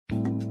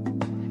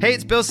Hey,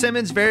 it's Bill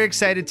Simmons. Very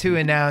excited to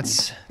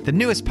announce the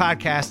newest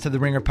podcast to the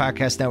Ringer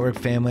Podcast Network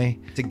family.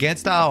 It's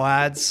Against All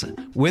Odds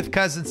with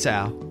Cousin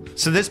Sal.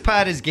 So this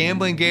pod is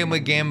gambling,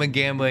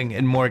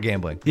 and more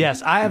gambling.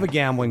 Yes, I have a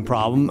gambling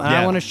problem, and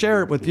I want to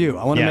share it with you.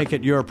 I want to make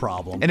it your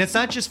problem. And it's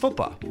not just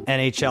football.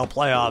 NHL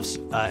playoffs,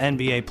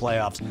 NBA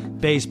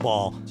playoffs,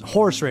 baseball,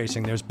 horse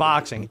racing, there's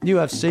boxing,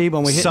 UFC.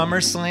 When we hit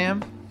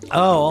SummerSlam.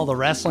 Oh, all the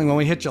wrestling. When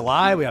we hit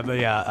July, we have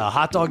a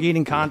hot dog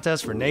eating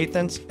contest for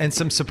Nathan's. And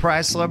some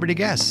surprise celebrity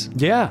guests.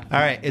 Yeah. All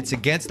right, it's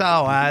Against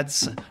All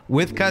Odds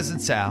with Cousin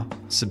Sal.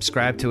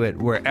 Subscribe to it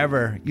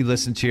wherever you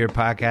listen to your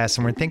podcast.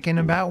 And we're thinking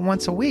about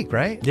once a week,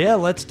 right? Yeah,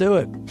 let's do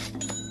it.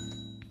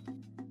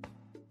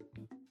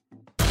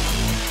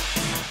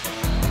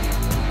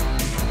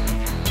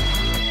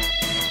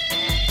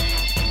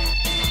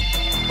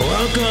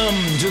 Welcome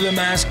to the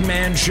Masked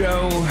Man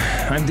Show.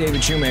 I'm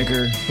David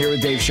Shoemaker, here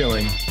with Dave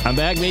Schilling. I'm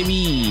back,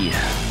 baby.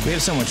 We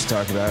have so much to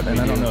talk about, and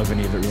I don't know if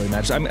any of it really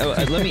matches.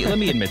 Let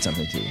me admit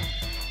something to you.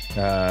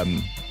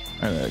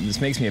 This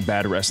makes me a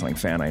bad wrestling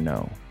fan, I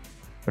know.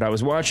 But I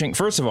was watching.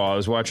 First of all, I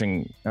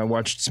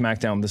watched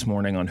SmackDown this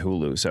morning on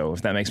Hulu. So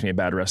if that makes me a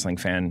bad wrestling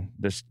fan,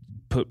 just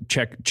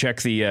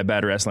check the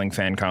bad wrestling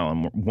fan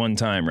column one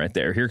time right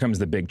there. Here comes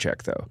the big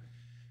check, though.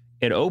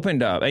 It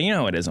opened up, and you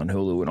know how it is on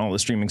Hulu and all the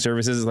streaming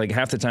services. Like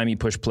half the time you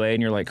push play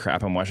and you're like,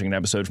 crap, I'm watching an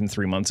episode from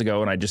 3 months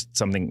ago, and I just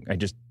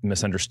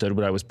misunderstood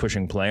what I was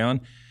pushing play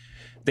on.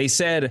 They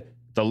said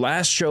the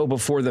last show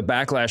before the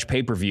Backlash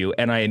pay-per-view,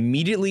 and I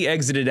immediately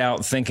exited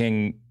out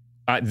thinking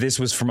this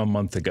was from a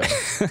month ago.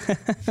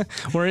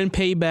 We're in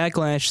pay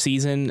Backlash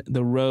season.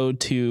 The road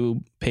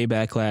to pay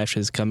Backlash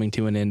is coming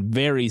to an end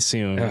very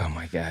soon. Oh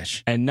my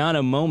gosh. And not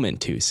a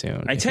moment too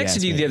soon. I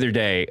texted you the other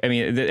day,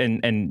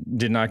 and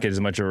did not get as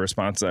much of a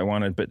response as I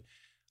wanted, but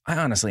I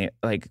honestly,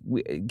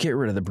 get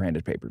rid of the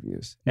branded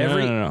pay-per-views.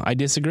 No. I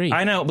disagree.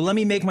 I know, but let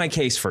me make my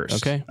case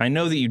first. Okay. I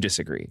know that you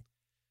disagree.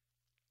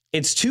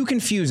 It's too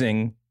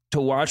confusing to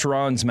watch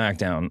Raw and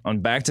SmackDown on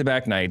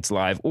back-to-back nights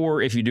live,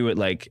 or if you do it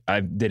like I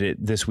did it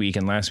this week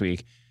and last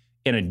week,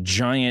 in a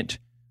giant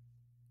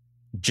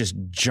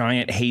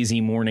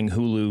hazy morning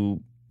Hulu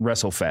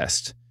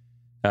WrestleFest,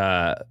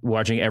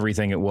 watching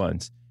everything at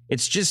once.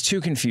 It's just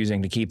too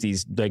confusing to keep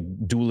these like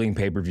dueling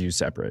pay-per-views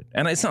separate.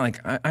 And it's not like,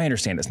 I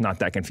understand it's not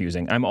that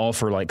confusing. I'm all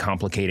for like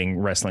complicating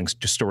wrestling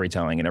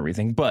storytelling and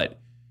everything, but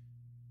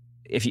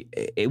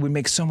it would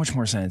make so much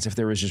more sense if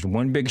there was just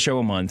one big show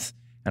a month.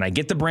 And I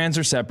get the brands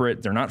are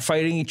separate. They're not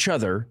fighting each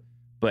other.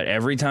 But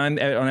every time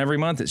on every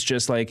month, it's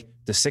just like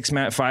the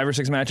 5 or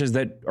 6 matches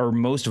that are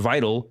most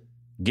vital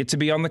get to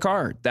be on the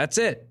card. That's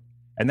it.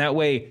 And that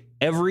way,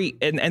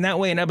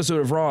 an episode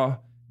of Raw,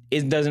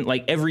 it doesn't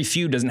like every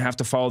feud doesn't have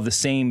to follow the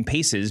same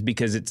paces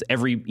because it's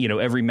every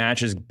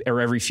match is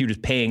or every feud is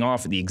paying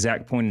off at the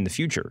exact point in the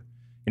future.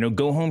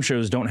 Go home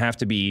shows don't have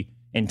to be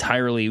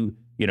entirely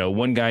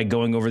one guy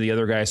going over the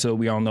other guy so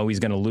we all know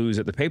he's going to lose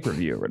at the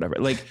pay-per-view or whatever.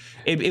 Like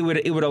it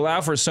would allow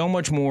for so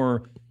much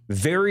more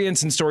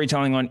variance in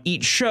storytelling on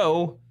each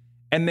show.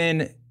 And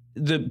then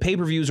the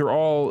pay-per-views are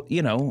all,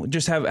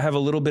 just have a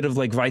little bit of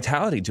like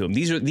vitality to them.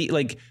 These are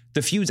the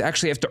feuds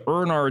actually have to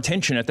earn our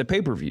attention at the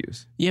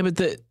pay-per-views. Yeah, but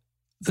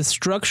the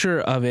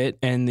structure of it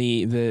and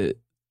the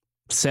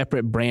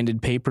separate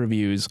branded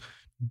pay-per-views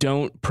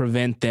don't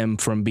prevent them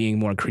from being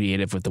more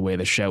creative with the way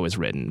the show is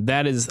written.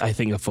 That is, I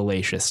think, a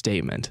fallacious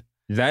statement.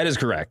 That is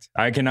correct.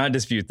 I cannot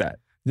dispute that.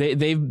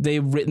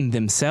 They've written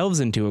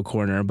themselves into a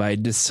corner by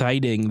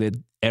deciding that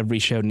every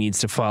show needs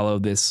to follow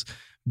this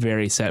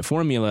very set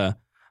formula,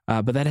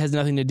 but that has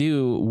nothing to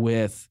do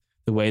with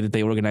the way that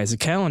they organize a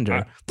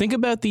calendar. Think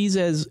about these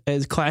as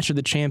Clash of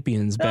the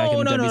Champions back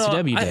in the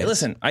WCW days.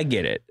 Listen, I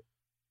get it.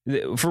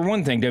 For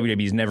one thing,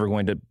 WWE is never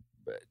going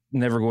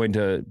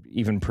to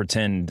even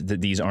pretend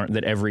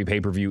that every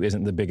pay-per-view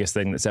isn't the biggest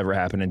thing that's ever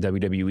happened in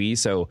WWE.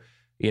 So,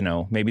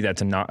 maybe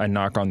that's a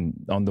knock on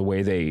the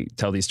way they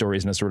tell these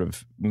stories in a sort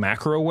of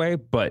macro way.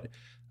 But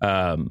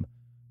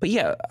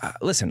yeah,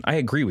 listen, I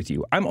agree with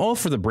you. I'm all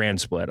for the brand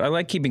split. I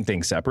like keeping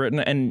things separate.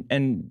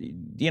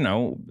 And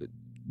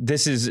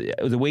this is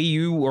the way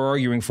you are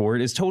arguing for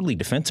it is totally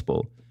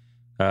defensible.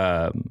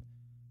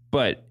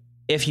 But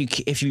if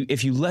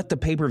you let the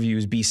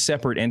pay-per-views be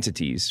separate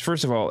entities,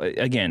 first of all,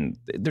 again,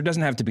 there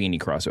doesn't have to be any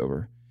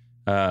crossover.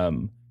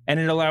 And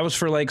it allows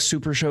for like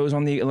super shows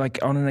on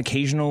an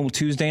occasional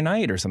Tuesday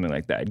night or something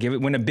like that.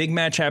 When a big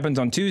match happens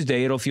on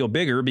Tuesday, it'll feel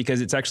bigger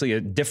because it's actually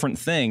a different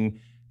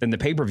thing than the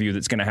pay-per-view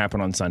that's going to happen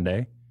on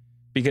Sunday.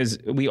 Because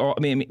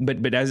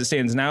but as it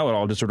stands now, it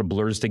all just sort of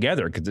blurs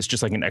together because it's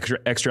just like an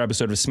extra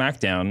episode of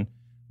SmackDown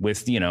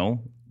with,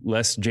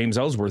 less James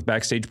Ellsworth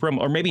backstage promo,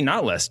 or maybe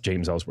not less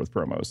James Ellsworth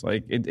promos.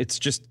 Like it's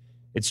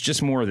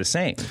just more of the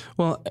same.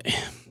 Well,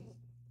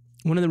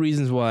 one of the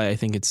reasons why I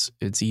think it's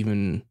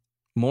even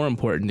more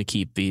important to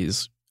keep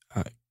these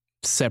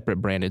separate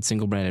branded,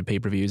 single branded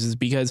pay-per-views is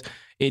because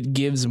it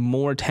gives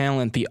more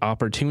talent the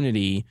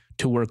opportunity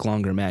to work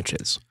longer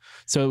matches.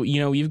 So,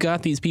 you've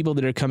got these people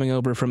that are coming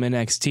over from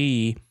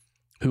NXT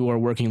who are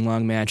working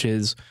long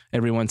matches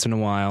every once in a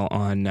while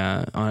on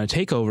a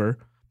takeover,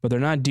 but they're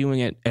not doing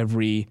it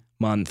every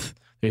month.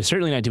 They're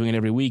certainly not doing it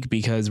every week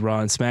because Raw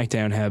and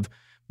SmackDown have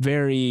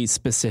very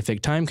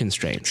specific time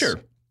constraints.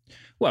 Sure.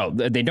 Well,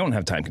 they don't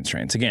have time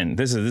constraints. Again,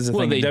 this is the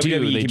thing. They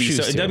do. They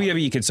choose to.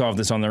 WWE could solve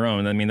this on their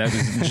own. I mean, that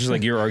was just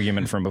like your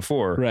argument from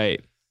before.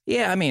 Right.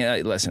 Yeah, I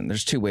mean, listen,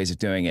 there's two ways of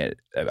doing it.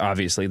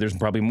 Obviously, there's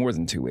probably more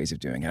than two ways of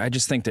doing it. I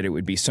just think that it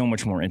would be so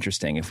much more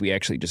interesting if we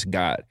actually just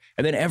got,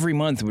 and then every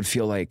month it would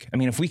feel like, I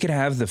mean, if we could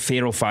have the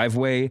Fatal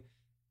 5-Way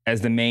as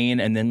the main,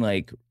 and then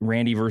like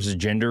Randy versus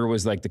Jinder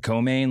was like the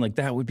co-main, like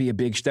that would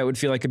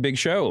feel like a big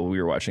show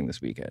we were watching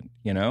this weekend,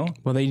 you know?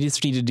 Well, they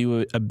just need to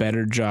do a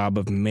better job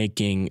of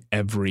making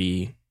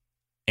every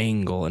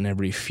angle and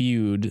every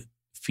feud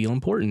feel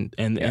important,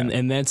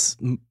 and that's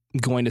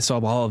going to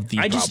solve all of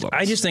these problems.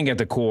 I just think at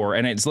the core,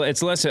 and it's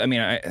less. I mean,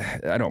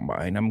 I don't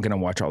mind. I'm going to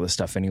watch all this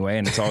stuff anyway,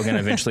 and it's all going to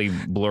eventually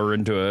blur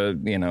into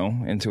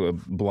a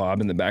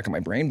blob in the back of my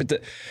brain.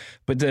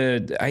 But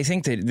I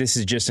think that this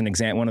is just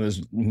one of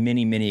those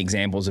many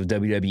examples of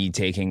WWE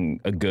taking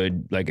a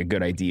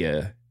good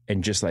idea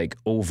and just like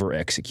over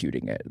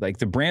executing it. Like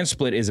the brand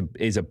split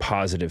is a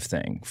positive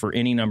thing for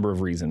any number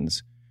of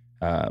reasons.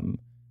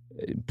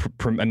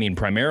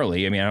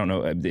 Primarily, I don't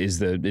know,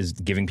 is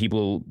giving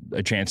people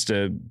a chance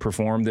to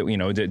perform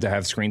that, to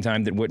have screen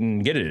time that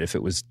wouldn't get it if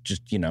it was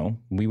just,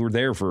 we were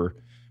there for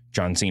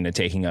John Cena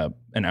taking up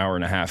an hour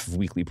and a half of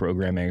weekly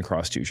programming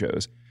across two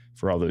shows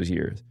for all those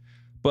years.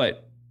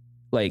 But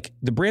like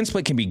the brand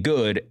split can be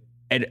good,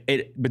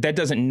 but that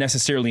doesn't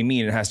necessarily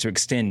mean it has to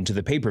extend to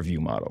the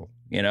pay-per-view model.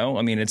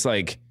 It's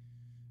like,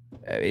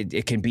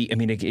 it can be.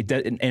 It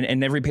does,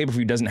 and every pay per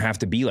view doesn't have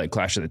to be like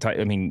Clash of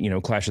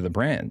the Clash of the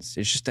Brands.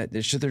 It's just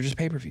they're just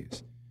pay per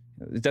views.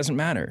 It doesn't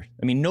matter.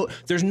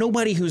 There's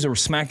nobody who's a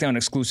SmackDown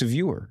exclusive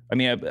viewer.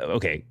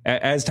 Okay,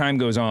 as time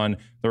goes on,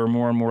 there are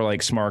more and more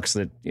like smarks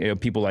that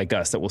people like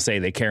us that will say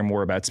they care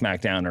more about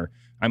SmackDown, or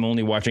I'm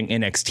only watching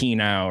NXT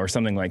now or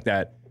something like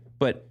that.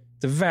 But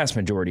the vast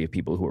majority of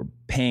people who are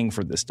paying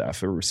for this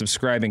stuff or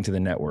subscribing to the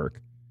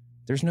network,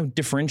 there's no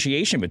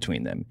differentiation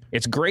between them.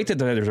 It's great that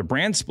there's a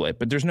brand split,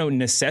 but there's no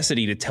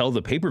necessity to tell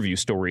the pay-per-view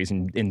stories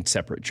in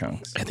separate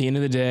chunks. At the end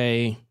of the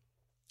day,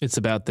 it's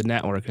about the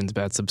network, and it's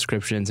about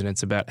subscriptions, and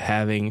it's about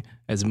having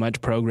as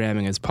much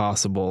programming as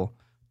possible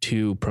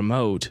to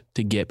promote,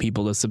 to get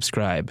people to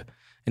subscribe.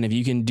 And if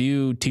you can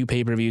do 2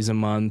 pay-per-views a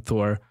month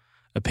or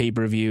a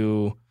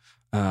pay-per-view,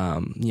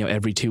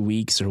 every 2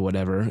 weeks or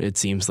whatever, it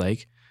seems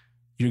like,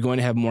 you're going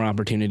to have more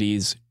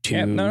opportunities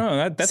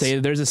to say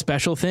there's a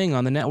special thing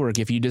on the network.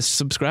 If you just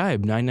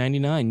subscribe,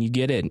 $9.99, you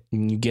get it,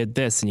 and you get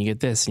this, and you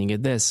get this, and you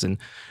get this, and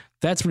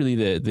that's really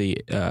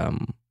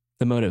the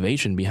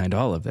motivation behind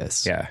all of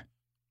this. Yeah.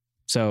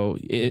 So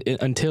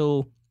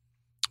until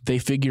they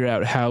figure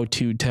out how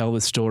to tell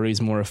the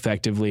stories more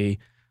effectively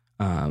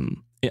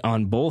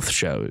on both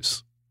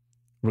shows,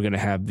 we're going to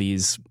have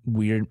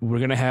we're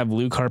going to have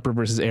Luke Harper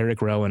versus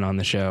Eric Rowan on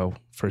the show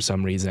for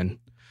some reason,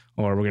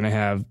 or we're going to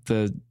have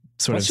the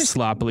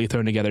sloppily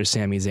thrown together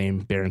Sami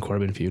Zayn, Baron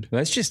Corbin feud.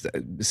 Let's just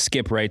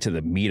skip right to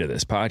the meat of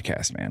this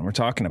podcast, man. We're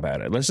talking about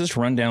it. Let's just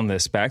run down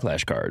this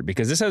Backlash card,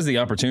 because this has the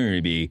opportunity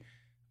to be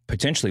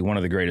potentially one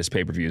of the greatest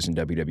pay-per-views in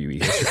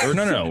WWE history. Or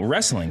no,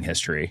 wrestling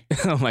history.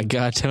 Oh my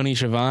God, Tony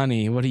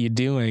Schiavone, what are you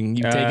doing?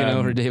 You've taken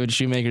over David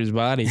Shoemaker's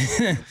body.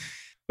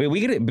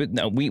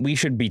 We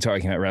should be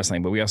talking about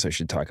wrestling, but we also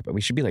should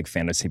we should be like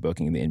fantasy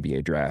booking the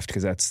NBA draft,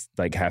 because that's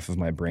like half of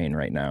my brain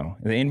right now.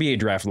 The NBA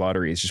draft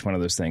lottery is just one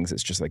of those things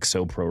that's just like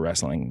so pro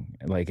wrestling.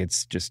 Like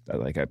it's just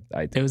like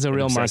it was a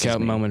real mark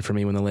out moment for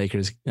me when the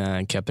Lakers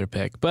kept their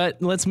pick.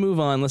 But let's move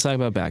on. Let's talk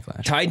about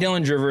Backlash. Ty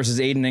Dillinger versus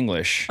Aiden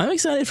English. I'm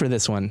excited for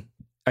this one.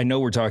 I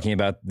know we're talking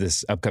about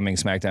this upcoming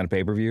SmackDown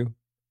pay-per-view.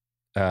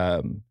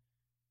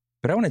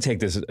 But I want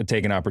to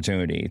take an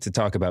opportunity to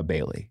talk about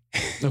Bayley.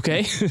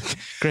 Okay,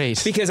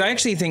 great. Because I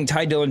actually think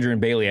Ty Dillinger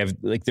and Bayley have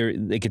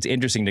it's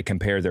interesting to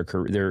compare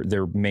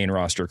their main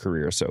roster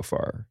careers so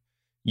far.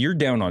 You're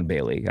down on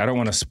Bayley. I don't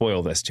want to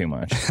spoil this too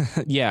much.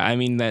 Yeah, I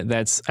mean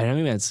that's I don't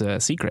think that's a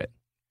secret,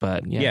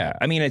 but yeah. Yeah,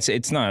 I mean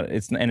it's not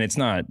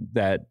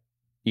that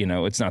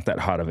it's not that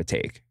hot of a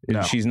take.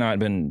 No. She's not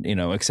been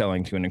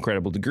excelling to an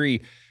incredible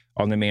degree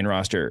on the main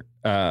roster.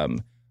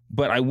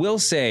 But I will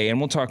say, and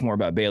we'll talk more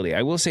about Bayley,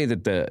 I will say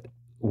that the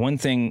one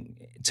thing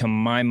to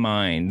my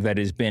mind that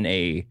has been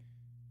a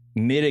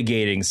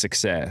mitigating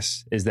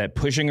success is that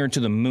pushing her to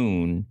the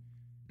moon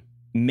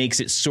makes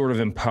it sort of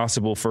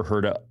impossible for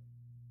her to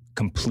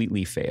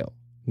completely fail.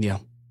 Yeah.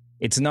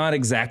 It's not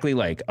exactly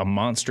like a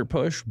monster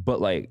push, but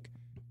like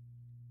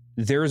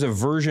there's a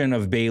version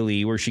of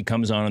Bayley where she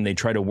comes on and they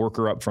try to work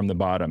her up from the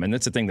bottom. And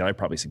that's the thing that I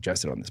probably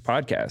suggested on this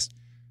podcast,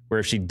 where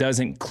if she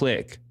doesn't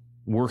click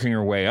working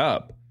her way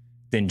up,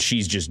 then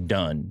she's just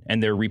done.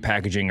 And they're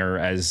repackaging her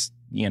as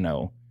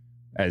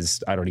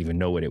I don't even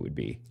know what it would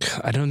be.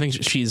 I don't think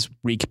she's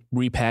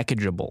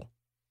repackageable.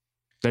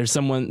 There's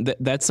someone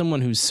that's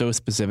someone who's so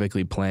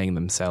specifically playing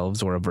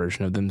themselves or a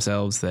version of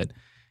themselves that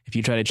if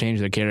you try to change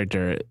their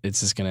character,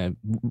 it's just going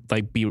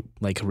to be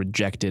like a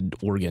rejected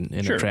organ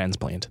in a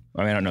transplant.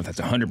 I mean, I don't know if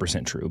that's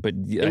 100% true, but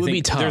it would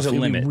be tough. There's a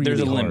limit.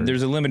 Really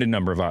There's a limited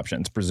number of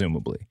options,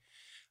 presumably.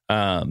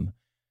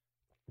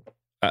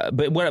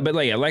 But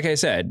like I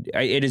said,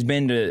 it has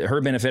been to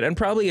her benefit, and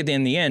probably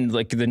in the end,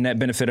 like the net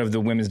benefit of the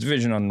women's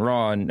division on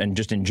Raw and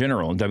just in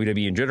general, and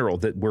WWE in general,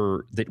 that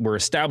we're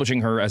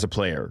establishing her as a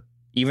player,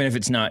 even if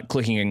it's not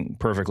clicking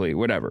perfectly,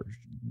 whatever.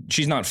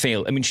 She's not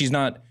failed. I mean, she's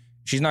not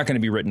going to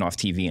be written off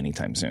TV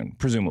anytime soon,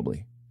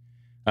 presumably.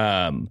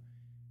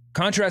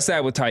 Contrast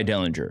that with Ty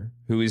Dillinger,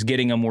 who is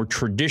getting a more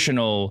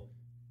traditional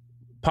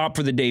pop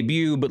for the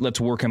debut, but let's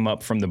work him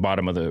up from the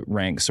bottom of the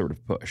ranks sort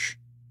of push,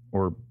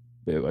 or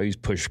I use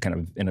push kind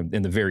of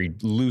in the very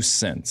loose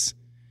sense.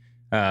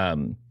 I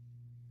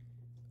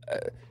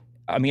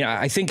mean,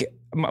 I think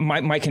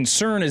my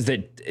concern is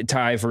that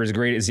Ty, for as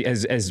great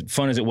as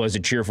fun as it was to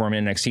cheer for him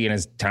in NXT and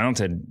as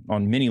talented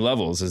on many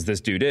levels as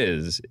this dude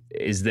is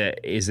that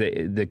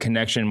the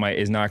connection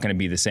is not going to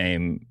be the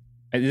same.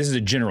 This is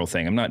a general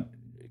thing. I'm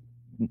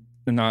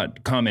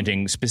not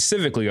commenting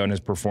specifically on his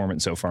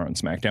performance so far on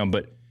SmackDown,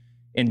 but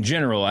in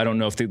general, I don't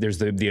know if there's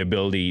the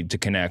ability to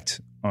connect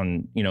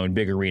on, in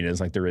big arenas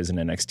like there is in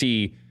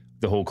NXT.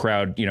 The whole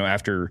crowd,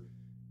 after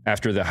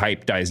the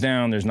hype dies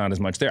down, there's not as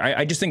much there.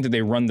 I just think that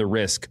they run the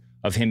risk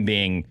of him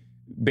being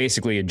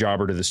basically a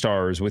jobber to the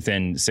stars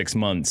within 6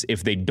 months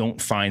if they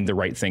don't find the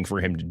right thing for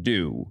him to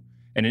do.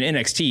 And in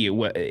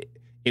NXT,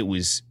 it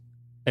was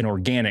an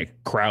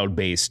organic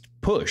crowd-based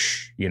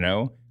push,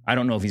 I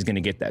don't know if he's going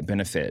to get that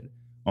benefit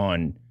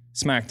on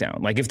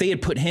SmackDown. Like if they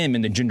had put him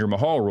in the Jinder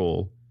Mahal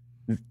role,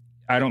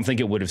 I don't think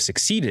it would have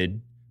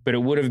succeeded, but it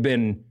would have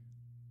been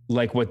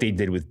like what they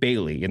did with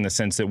Bayley, in the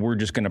sense that we're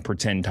just going to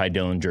pretend Ty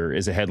Dillinger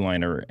is a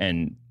headliner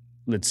and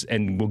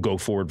we'll go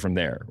forward from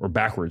there or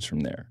backwards from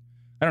there.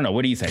 I don't know.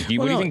 What do you think?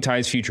 What do you think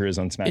Ty's future is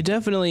on SmackDown? It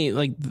definitely,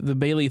 like the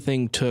Bayley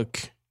thing,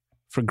 took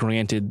for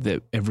granted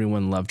that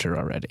everyone loved her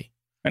already.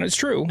 And it's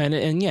true.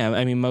 And yeah,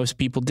 I mean, most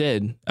people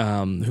did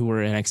who were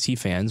NXT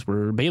fans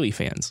were Bayley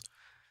fans.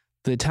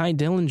 The Ty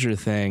Dillinger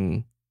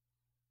thing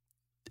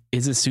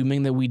is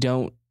assuming that we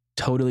don't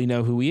totally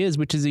know who he is,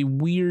 which is a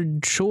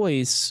weird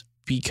choice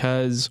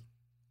because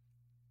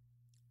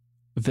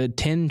the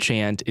 10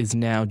 chant is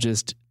now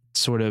just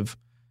sort of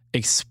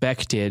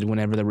expected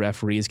whenever the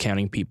referee is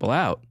counting people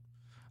out.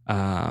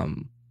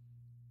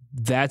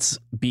 That's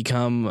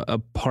become a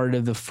part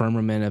of the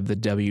firmament of the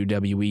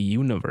WWE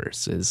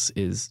universe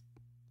is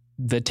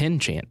the 10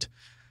 chant.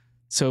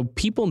 So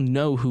people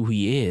know who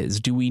he is.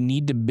 Do we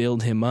need to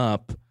build him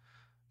up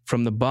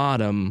from the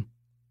bottom?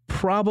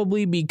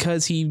 Probably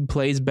because he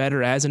plays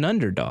better as an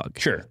underdog.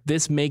 Sure.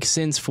 This makes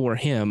sense for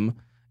him.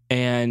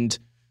 And,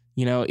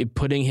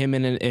 putting him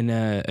in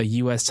a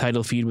U.S.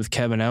 title feud with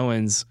Kevin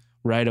Owens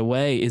right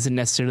away isn't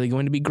necessarily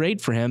going to be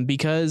great for him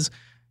because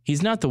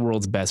he's not the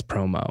world's best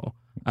promo.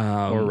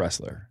 Or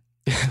wrestler.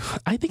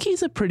 I think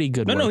he's a pretty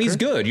good worker. No, he's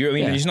good.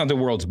 He's not the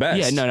world's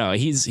best. Yeah, no.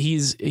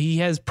 He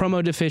has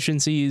promo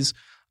defincencies.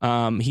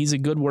 He's a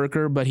good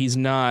worker, but he's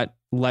not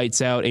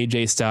lights out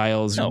AJ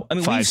Styles. No, I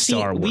mean,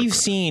 5-star worker. We've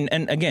seen,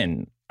 and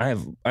again, I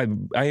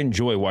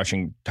enjoy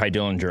watching Ty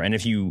Dillinger. And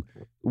if you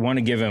want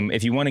to give him,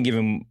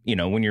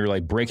 when you're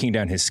like breaking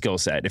down his skill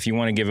set, if you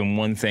want to give him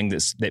one thing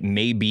that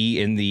may be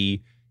in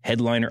the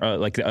headliner,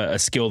 like a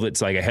skill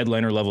that's like a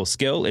headliner level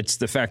skill, it's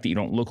the fact that you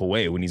don't look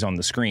away when he's on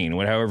the screen,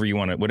 whatever you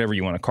want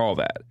to call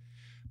that.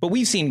 But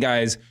we've seen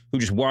guys who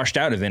just washed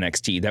out of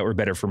NXT that were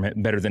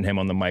better than him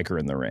on the mic or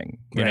in the ring.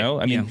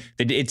 I mean,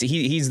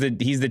 he's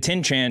the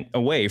 10 chant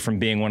away from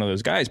being one of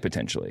those guys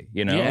potentially.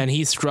 Yeah, and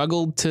he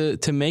struggled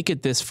to make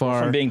it this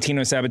far from being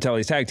Tino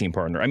Sabatelli's tag team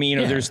partner. I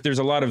mean, there's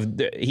a lot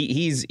of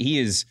he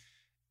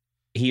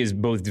is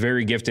both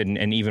very gifted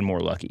and even more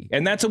lucky.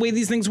 And that's the way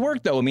these things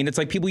work, though. I mean, it's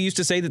like people used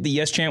to say that the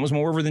Yes chant was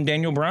more over than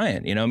Daniel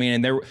Bryan.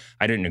 And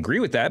I didn't agree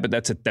with that, but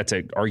that's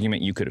an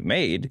argument you could have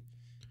made.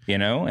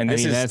 And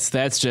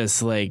that's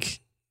just like,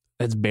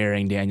 that's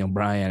burying Daniel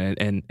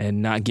Bryan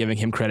and not giving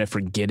him credit for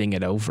getting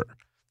it over.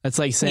 That's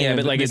like saying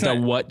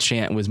the what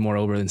chant was more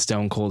over than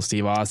Stone Cold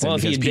Steve Austin,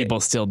 because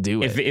people still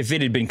do it. If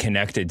it had been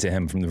connected to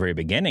him from the very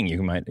beginning,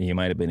 you might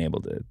have been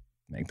able to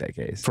make that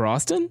case for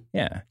Austin.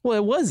 Yeah. Well,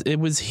 it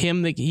was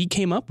him that he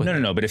came up with.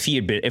 No. But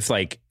if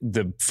like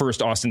the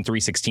first Austin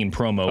 316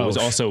 promo was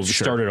also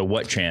started a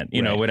what chant,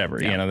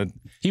 whatever, yeah.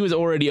 He was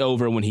already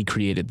over when he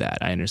created that.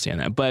 I understand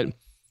that, but.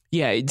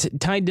 Yeah,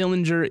 Ty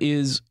Dillinger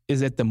is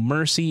at the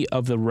mercy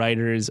of the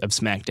writers of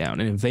SmackDown.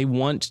 And if they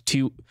want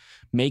to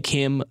make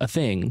him a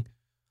thing,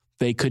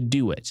 they could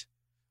do it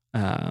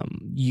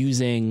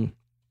using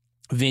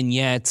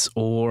vignettes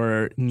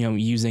or,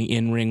 using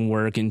in-ring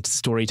work and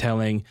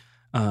storytelling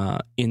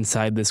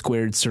inside the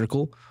squared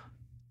circle.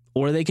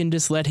 Or they can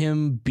just let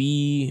him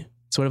be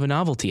sort of a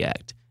novelty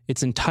act.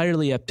 It's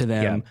entirely up to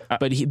them. Yeah.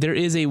 But there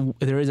is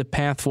a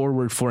path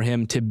forward for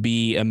him to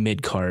be a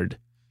mid-card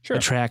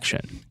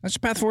attraction. That's a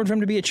path forward for him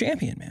to be a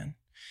champion, man.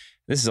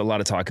 This is a lot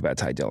of talk about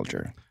Ty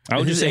Dillinger. I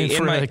would just say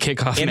in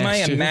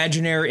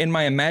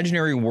my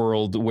imaginary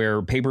world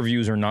where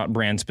pay-per-views are not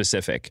brand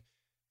specific,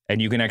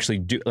 and you can actually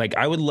do, like,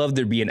 I would love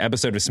there to be an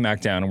episode of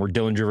SmackDown where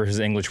Dillinger versus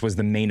English was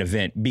the main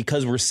event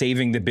because we're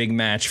saving the big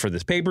match for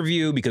this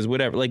pay-per-view, because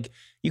whatever, like,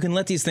 you can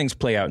let these things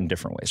play out in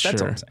different ways.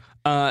 That's all I'm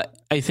saying.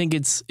 I think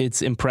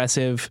it's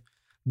impressive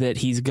that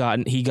he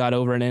got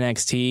over in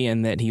NXT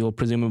and that he will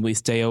presumably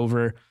stay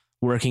over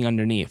working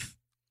underneath.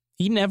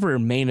 He never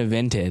main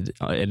evented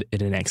at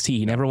NXT.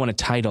 He never won a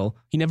title.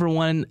 He never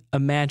won a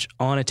match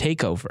on a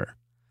takeover.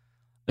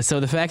 So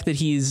the fact that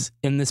he's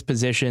in this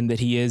position, that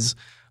he is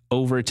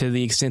over to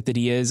the extent that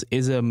he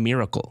is a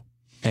miracle.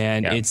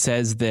 And it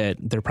says that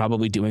they're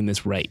probably doing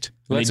this right.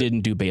 They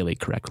didn't do Bayley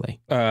correctly.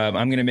 I'm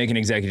going to make an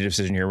executive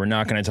decision here. We're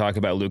not going to talk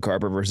about Luke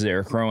Harper versus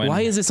Eric Rowan.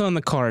 Why is this on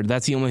the card?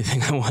 That's the only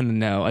thing I want to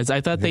know.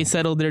 I thought they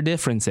settled their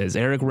differences.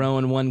 Eric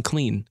Rowan won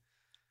clean.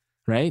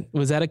 Right?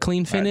 Was that a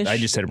clean finish? I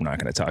just said we're not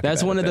going to talk about it.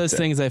 That's one of those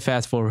things I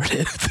fast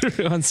forwarded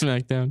through on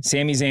SmackDown.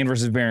 Sami Zayn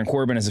versus Baron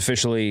Corbin is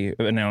officially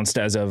announced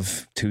as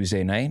of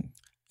Tuesday night.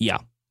 Yeah.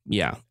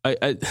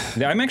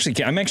 I'm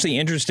actually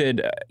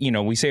interested.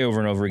 We say over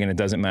and over again, it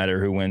doesn't matter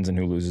who wins and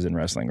who loses in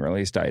wrestling, or at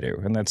least I do.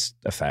 And that's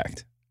a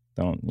fact.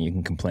 You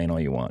can complain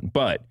all you want,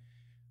 but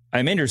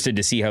I'm interested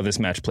to see how this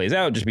match plays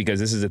out, just because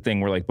this is a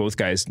thing where like both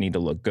guys need to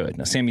look good.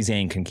 Now, Sami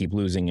Zayn can keep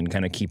losing and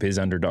kind of keep his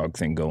underdog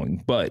thing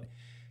going, but,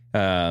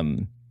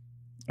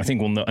 I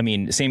think we'll know. I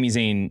mean, Sami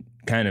Zayn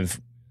kind of,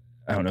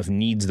 I don't know if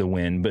needs the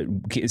win, but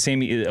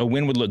a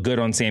win would look good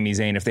on Sami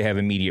Zayn if they have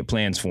immediate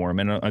plans for him.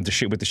 And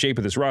with the shape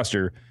of this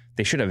roster,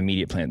 they should have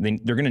immediate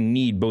plans. They're going to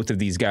need both of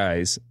these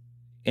guys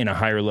in a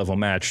higher level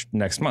match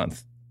next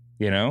month,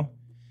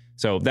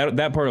 So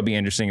that part will be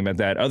interesting about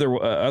that.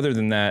 Other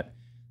than that,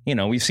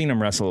 we've seen them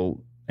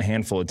wrestle a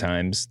handful of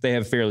times. They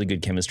have fairly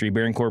good chemistry.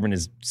 Baron Corbin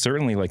is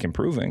certainly like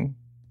improving.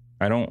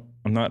 I'm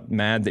not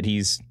mad that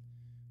he's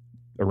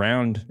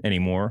around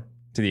anymore,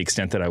 to the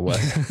extent that I was.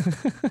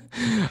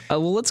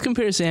 Well, let's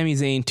compare Sami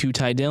Zayn to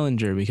Ty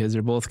Dillinger, because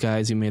they're both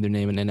guys who made their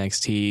name in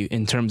NXT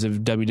in terms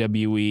of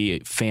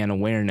WWE fan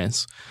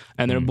awareness.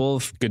 And they're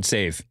both... Good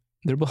save.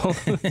 They're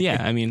both...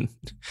 yeah, I mean...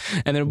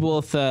 And they're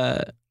both,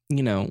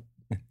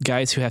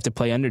 guys who have to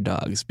play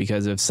underdogs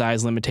because of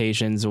size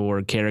limitations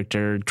or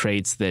character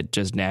traits that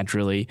just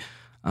naturally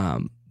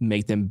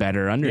make them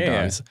better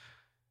underdogs. Yeah.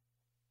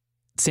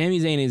 Sami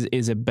Zayn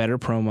is a better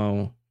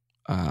promo,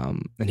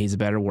 and he's a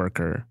better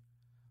worker.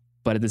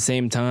 But at the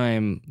same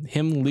time,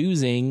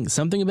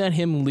 something about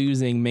him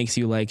losing makes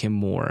you like him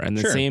more. And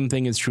the same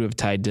thing is true of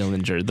Ty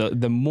Dillinger.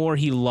 The more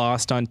he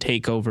lost on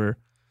TakeOver,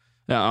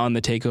 on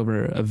the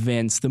TakeOver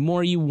events, the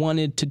more you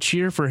wanted to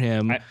cheer for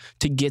him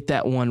to get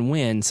that one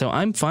win. So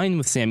I'm fine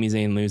with Sami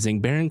Zayn losing.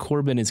 Baron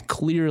Corbin is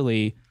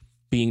clearly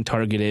being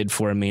targeted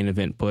for a main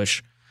event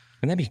push.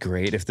 Wouldn't that be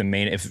great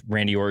if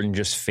Randy Orton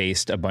just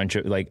faced a bunch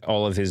of like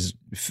all of his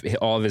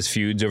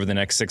feuds over the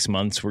next 6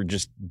 months were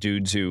just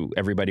dudes who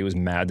everybody was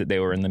mad that they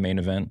were in the main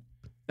event?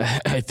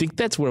 I think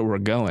that's where we're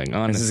going.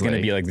 Honestly, this is going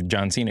to be like the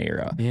John Cena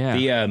era.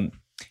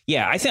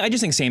 Yeah. I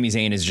just think Sami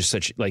Zayn is just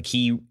such like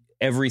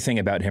everything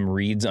about him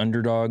reads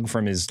underdog,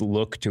 from his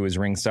look to his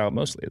ring style,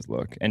 mostly his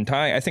look. And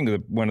Ty, I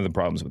think one of the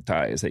problems with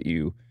Ty is that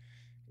you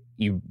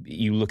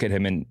look at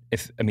him, and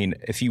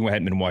if you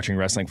hadn't been watching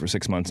wrestling for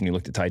 6 months and you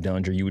looked at Ty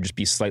Dillinger, you would just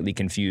be slightly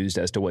confused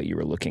as to what you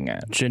were looking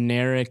at.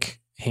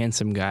 Generic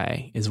handsome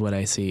guy is what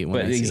I see.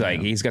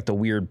 He's got the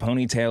weird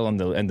ponytail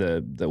and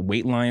the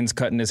weight lines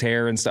cut in his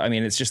hair and stuff. I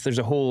mean, it's just there's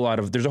a whole lot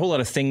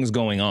of things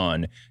going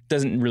on. It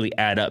doesn't really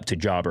add up to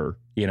jobber.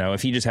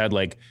 If he just had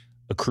like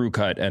a crew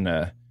cut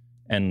and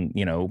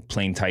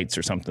plain tights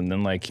or something,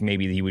 then like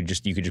maybe you could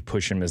just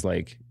push him as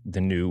like the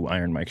new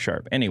Iron Mike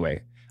Sharp.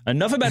 Anyway.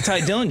 Enough about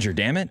Ty Dillinger,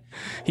 damn it.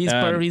 He's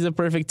a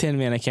perfect 10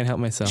 man. I can't help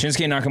myself.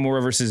 Shinsuke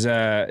Nakamura versus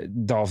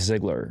Dolph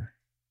Ziggler.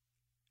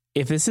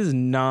 If this is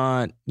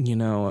not,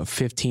 a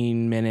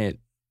 15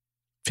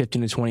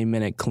 to 20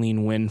 minute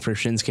clean win for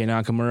Shinsuke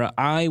Nakamura,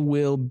 I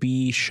will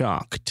be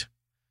shocked.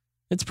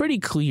 It's pretty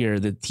clear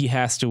that he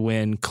has to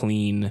win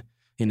clean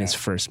in his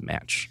first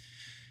match.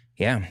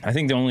 Yeah. I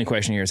think the only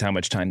question here is how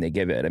much time they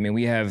give it. I mean,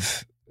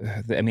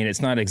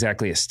 it's not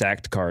exactly a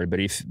stacked card, but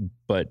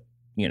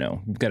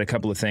we've got a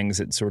couple of things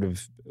that sort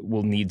of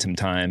will need some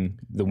time.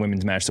 The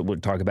women's match that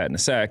we'll talk about in a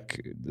sec,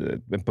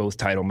 both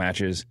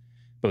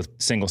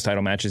singles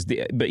title matches.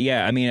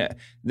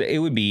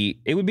 It would be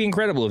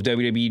incredible if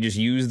WWE just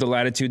used the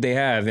latitude they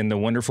have in the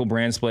wonderful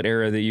brand split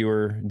era that you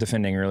were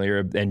defending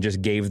earlier and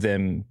just gave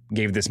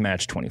this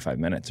match 25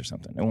 minutes or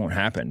something. It won't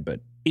happen,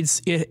 but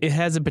it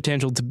has a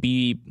potential to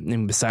be,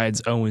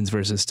 besides Owens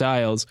versus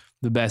Styles,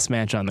 the best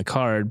match on the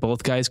card.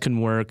 Both guys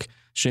can work.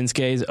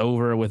 Shinsuke's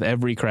over with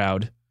every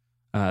crowd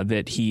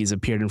that he's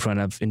appeared in front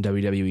of in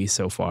WWE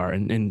so far,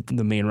 and in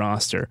the main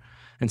roster,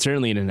 and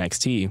certainly in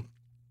NXT.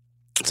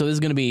 So it's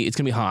going to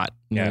be hot.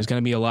 There's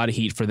going to be a lot of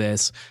heat for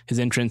this. His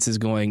entrance is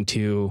going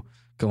to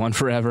go on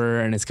forever,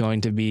 and it's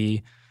going to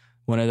be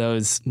one of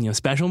those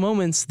special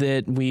moments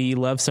that we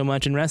love so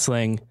much in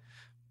wrestling.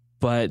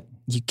 But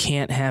you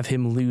can't have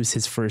him lose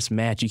his first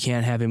match. You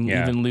can't have him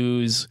even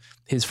lose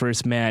his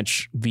first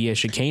match via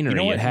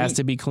chicanery. It has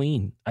to be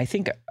clean. I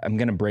think I'm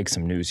going to break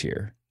some news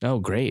here. Oh,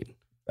 great.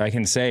 I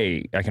can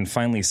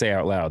finally say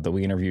out loud that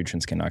we interviewed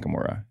Shinsuke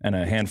Nakamura and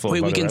a handful of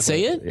other wrestlers.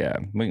 Say it? Yeah.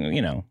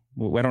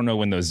 I don't know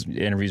when those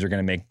interviews are going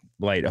to make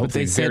light.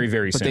 Hopefully,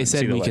 very soon. But they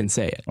said we can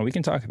say it. Well, we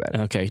can talk about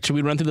it. Okay. Should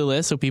we run through the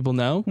list so people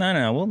know?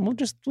 No. We'll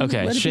just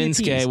okay. Let it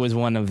Shinsuke was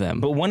one of them.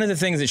 But one of the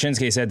things that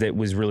Shinsuke said that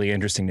was really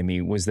interesting to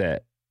me was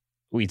that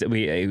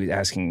we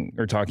asking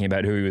or talking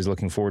about who he was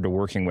looking forward to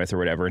working with or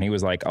whatever, and he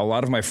was like, a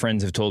lot of my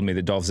friends have told me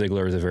that Dolph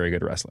Ziggler is a very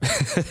good wrestler.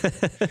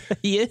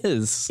 He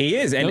is,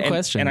 no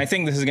question. And I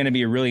think this is going to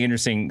be a really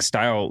interesting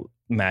style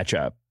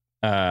matchup.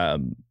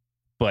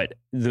 But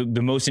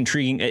the most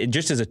intriguing,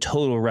 just as a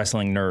total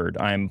wrestling nerd,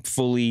 I'm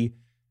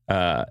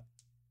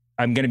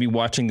going to be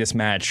watching this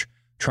match,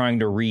 trying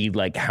to read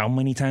like how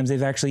many times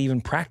they've actually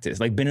even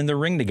practiced, like been in the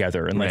ring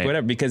together and like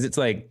whatever, because it's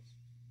like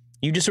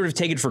you just sort of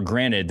take it for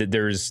granted that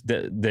there's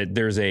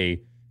a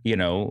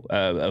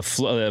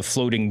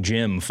floating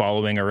gym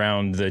following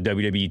around the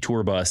WWE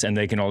tour bus, and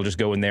they can all just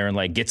go in there and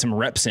like get some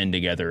reps in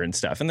together and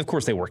stuff. And of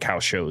course they work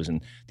house shows,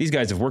 and these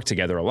guys have worked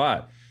together a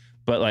lot,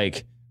 but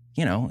like,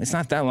 it's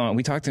not that long.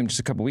 We talked to him just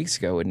a couple weeks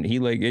ago, and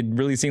it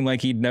really seemed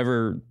like he'd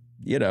never,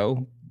 I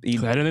don't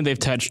think they've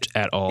touched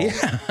at all.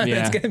 Yeah.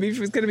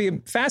 It's gonna be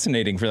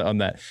fascinating on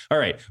that. All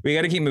right, we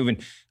got to keep moving.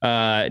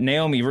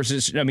 Naomi,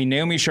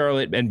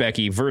 Charlotte, and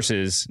Becky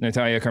versus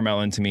Natalya,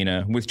 Carmella, and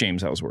Tamina with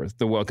James Ellsworth,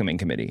 the welcoming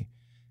committee.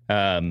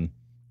 They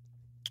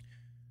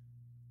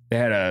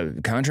had a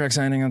contract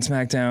signing on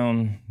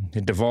SmackDown.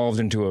 It devolved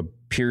into a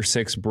Pier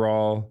 6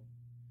 brawl.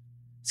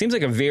 Seems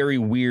like a very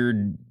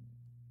weird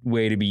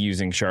way to be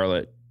using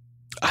Charlotte.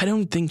 I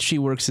don't think she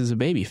works as a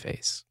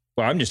babyface.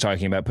 Well, I'm just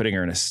talking about putting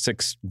her in a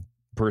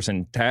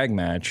 6-person tag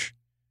match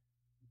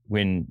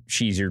when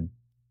she's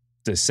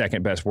the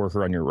second best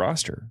worker on your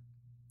roster.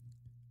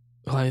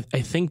 Well,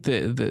 I think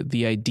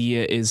the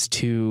idea is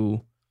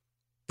to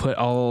put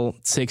all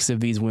 6 of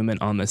these women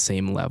on the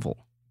same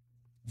level.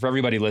 For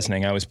everybody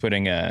listening, I was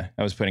putting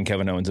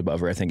Kevin Owens above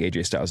her. I think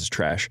AJ Styles is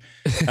trash.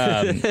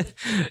 I'm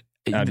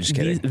just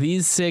kidding.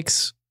 These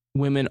 6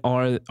 women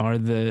are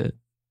the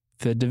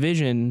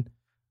division,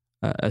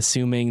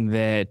 assuming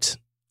that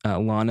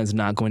Lana's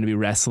not going to be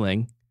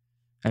wrestling.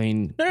 I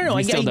mean, no.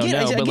 I still don't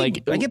know, but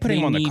like, I get putting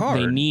them on the card.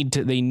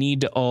 They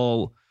need to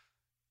all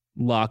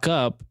lock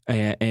up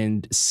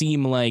and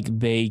seem like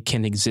they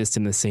can exist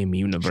in the same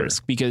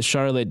universe, because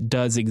Charlotte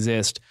does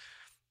exist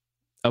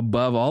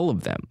above all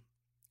of them.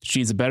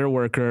 She's a better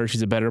worker,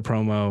 she's a better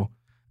promo,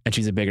 and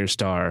she's a bigger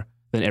star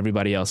than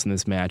everybody else in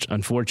this match,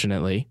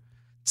 unfortunately.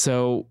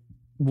 So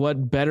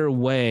what better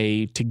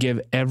way to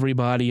give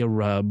everybody a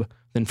rub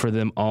than for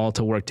them all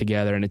to work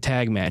together in a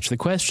tag match? The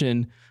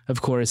question,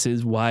 of course,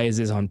 is why is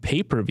this on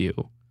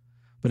pay-per-view?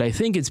 But I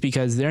think it's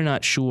because they're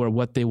not sure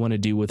what they want to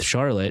do with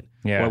Charlotte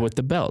or with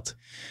the belt.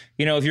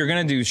 If you're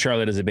going to do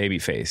Charlotte as a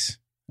babyface,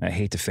 I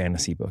hate the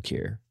fantasy book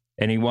here,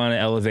 and you want to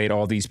elevate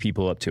all these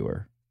people up to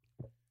her,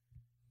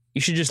 you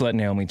should just let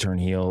Naomi turn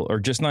heel, or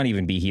just not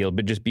even be heel,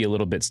 but just be a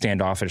little bit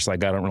standoffish,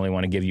 like, I don't really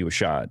want to give you a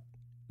shot.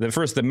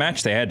 The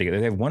match they had together,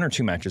 they have 1 or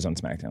 2 matches on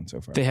SmackDown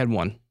so far. They had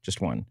 1. Just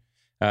 1.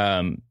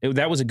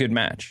 That was a good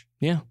match.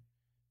 Yeah.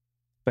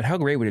 But how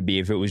great would it be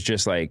if it was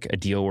just like a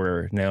deal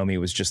where Naomi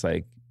was just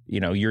like,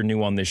 you're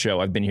new on this show.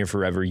 I've been here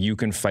forever. You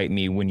can fight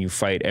me when you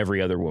fight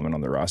every other woman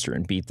on the roster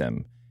and beat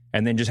them.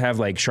 And then just have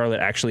like Charlotte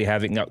actually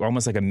having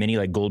almost like a mini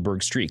like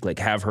Goldberg streak, like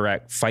have her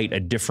fight a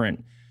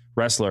different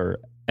wrestler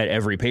at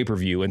every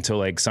pay-per-view until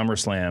like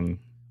SummerSlam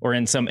or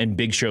in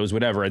big shows,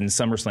 whatever. And in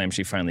SummerSlam,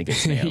 she finally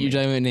gets Naomi. You're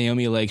talking about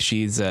Naomi like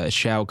she's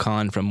Shao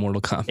Kahn from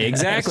Mortal Kombat.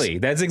 Exactly.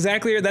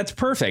 That's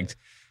perfect.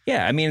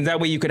 Yeah, I mean,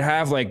 that way you could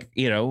have like,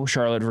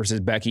 Charlotte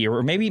versus Becky,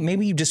 or maybe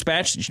you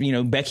dispatch,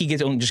 Becky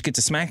gets a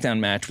SmackDown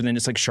match, but then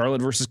it's like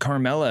Charlotte versus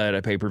Carmella at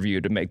a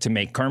pay-per-view to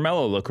make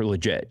Carmella look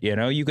legit.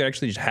 You could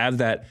actually just have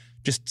that.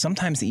 Just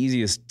sometimes the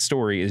easiest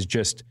story is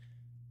just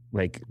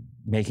like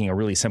making a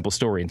really simple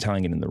story and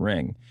telling it in the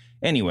ring.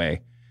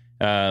 Anyway,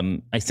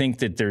 I think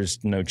that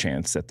there's no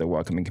chance that the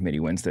welcoming committee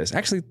wins this.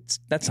 Actually,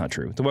 that's not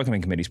true. The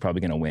welcoming committee is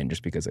probably going to win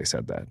just because I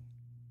said that.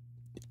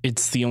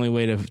 It's the only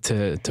way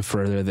to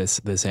further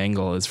this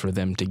angle is for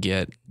them to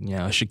get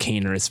a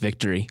chicanerous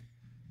victory.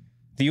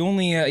 The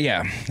only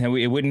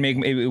it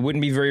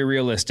wouldn't be very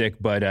realistic,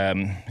 but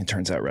it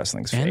turns out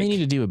wrestling's fake. And they need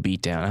to do a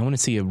beatdown. I want to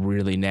see a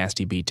really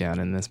nasty beatdown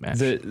in this match.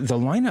 The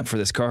lineup for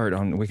this card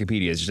on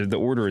Wikipedia is the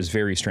order is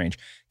very strange.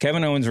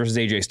 Kevin Owens versus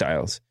AJ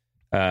Styles.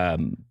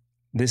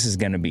 This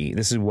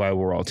is why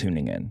we're all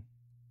tuning in.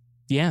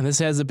 Yeah, this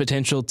has the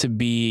potential to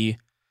be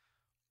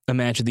a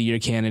match of the year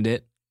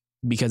candidate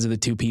because of the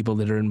 2 people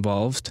that are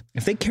involved.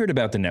 If they cared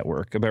about the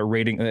network, about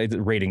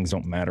ratings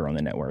don't matter on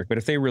the network, but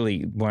if they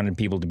really wanted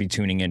people to be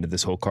tuning into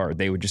this whole card,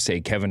 they would just say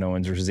Kevin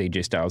Owens versus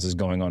AJ Styles is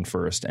going on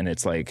first, and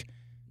it's like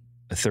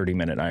a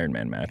 30-minute Iron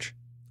Man match.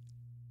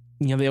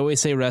 They always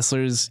say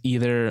wrestlers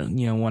either,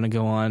 want to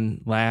go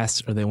on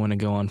last or they want to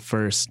go on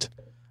first.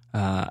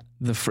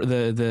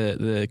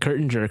 The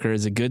curtain jerker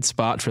is a good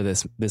spot for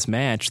this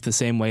match, the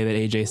same way that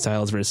AJ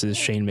Styles versus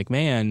Shane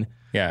McMahon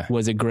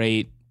was a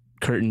great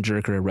curtain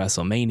jerker at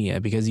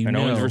WrestleMania because and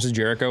Owens versus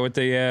Jericho at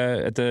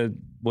the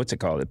what's it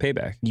called? The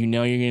Payback. You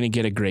know you're going to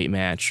get a great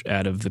match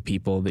out of the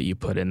people that you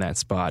put in that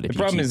spot. The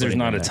problem is there's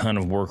not a ton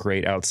of work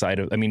rate outside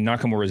of. I mean,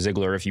 Nakamura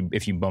Ziggler.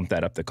 If you bump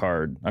that up the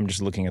card, I'm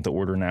just looking at the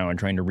order now and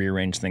trying to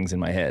rearrange things in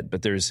my head.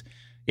 But there's,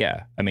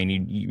 yeah. I mean,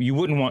 you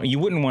wouldn't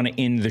want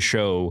to end the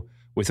show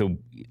with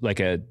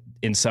a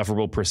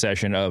insufferable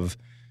procession of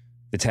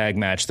the tag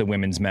match, the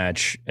women's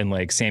match, and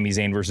like Sami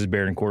Zayn versus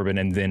Baron Corbin,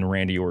 and then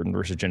Randy Orton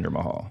versus Jinder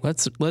Mahal.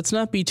 Let's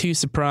not be too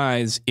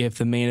surprised if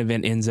the main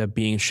event ends up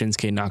being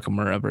Shinsuke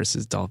Nakamura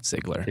versus Dolph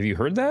Ziggler. Have you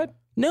heard that?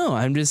 No,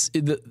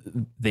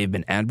 they've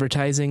been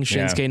advertising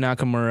Shinsuke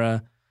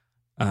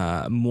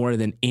Nakamura more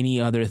than any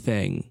other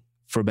thing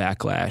for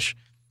Backlash,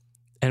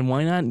 and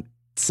why not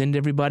send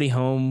everybody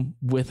home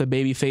with a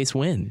babyface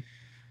win?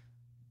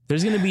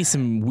 There's going to be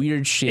some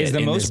weird shit. Is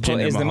the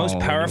most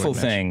powerful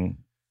thing.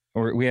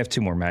 Or we have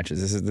two more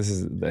matches. This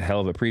is the hell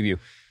of a preview.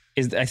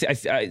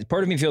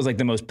 Part of me feels like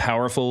the most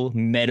powerful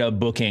meta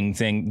booking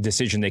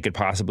decision they could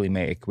possibly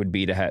make would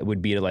be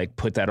to like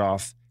put that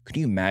off. Could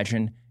you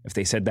imagine if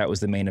they said that was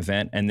the main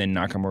event and then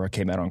Nakamura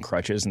came out on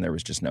crutches and there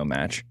was just no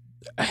match?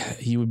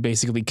 He would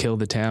basically kill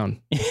the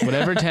town.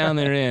 Whatever town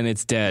they're in,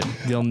 it's dead.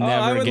 They'll never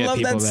I would get love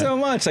people that so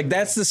much. Like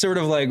that's the sort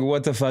of like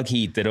what the fuck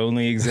heat that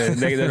only exists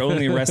that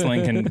only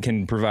wrestling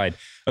can provide.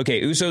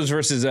 Okay, Usos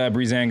versus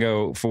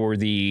Breezango for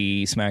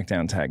the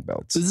SmackDown tag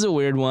belts. This is a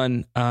weird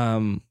one.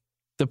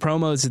 The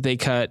promos that they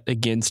cut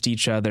against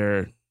each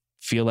other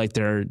feel like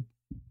they're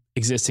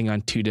existing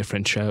on two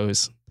different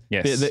shows.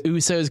 Yes. The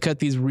Usos cut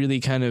these really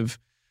kind of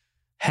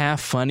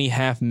half funny,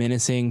 half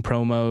menacing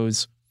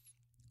promos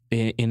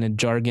in a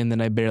jargon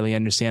that I barely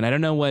understand. I don't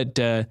know what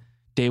day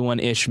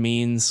one-ish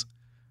means.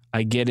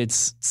 I get it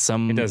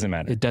doesn't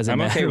matter. It doesn't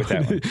matter. I'm okay with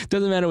that one. It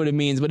doesn't matter what it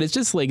means, but it's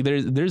just like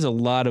there's a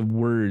lot of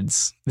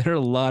words. There are a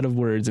lot of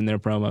words in their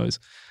promos.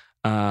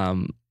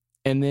 And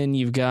then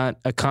you've got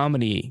a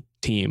comedy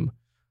team.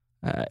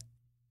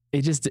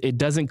 It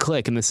doesn't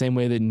click in the same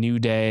way that New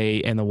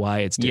Day and the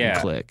Wyatts didn't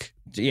click.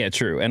 Yeah,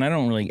 true. And I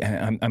don't really,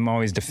 I'm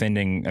always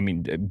defending, I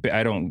mean,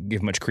 I don't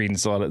give much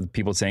credence to a lot of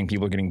people saying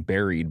people are getting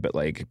buried, but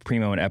like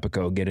Primo and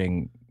Epico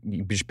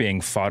just being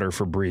fodder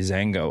for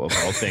Breezango of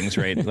all things,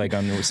 right? Like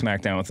on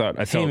SmackDown, I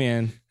felt hey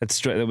man,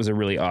 that was a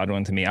really odd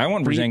one to me. I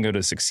want Breezango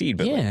to succeed,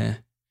 but yeah.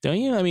 Don't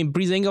you? I mean,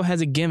 Breezango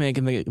has a gimmick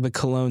and the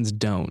Colognes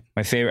don't.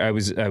 My favorite, I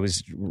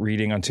was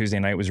reading on Tuesday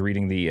night,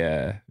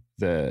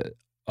 the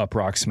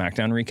Uprock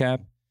SmackDown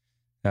recap.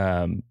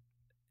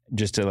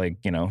 Just to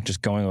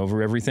just going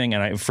over everything.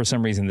 And for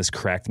some reason, this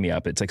cracked me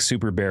up. It's like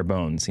super bare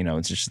bones,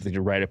 it's just like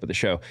right up with the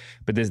show.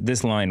 But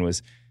this line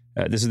was,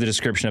 this is the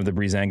description of the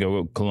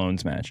Breezango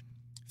Colognes match.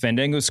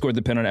 Fandango scored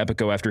the pin on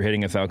Epico after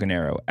hitting a Falcon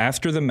Arrow.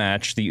 After the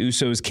match, the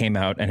Usos came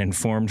out and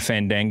informed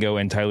Fandango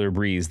and Tyler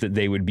Breeze that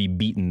they would be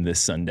beaten this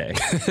Sunday,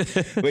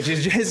 which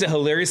is just a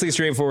hilariously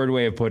straightforward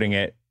way of putting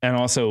it. And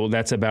also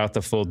that's about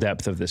the full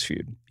depth of this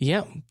feud.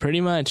 Yeah,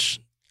 pretty much.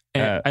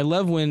 I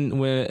love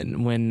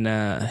when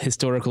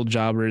historical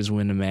jobbers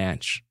win a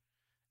match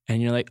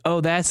and you're like,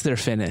 oh, that's their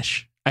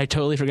finish. I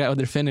totally forgot what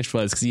their finish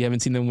was because you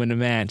haven't seen them win a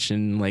match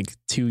in like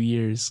 2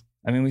 years.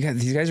 I mean,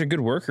 these guys are good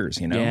workers,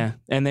 Yeah,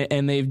 and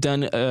they've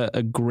done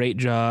a great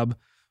job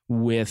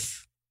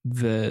with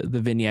the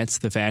vignettes,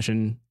 the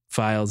Fashion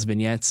Files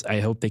vignettes. I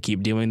hope they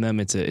keep doing them.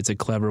 It's a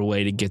clever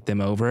way to get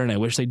them over, and I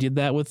wish they did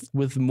that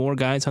with more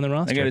guys on the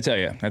roster. I got to tell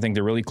you, I think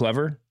they're really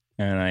clever,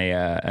 and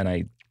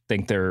I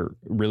think they're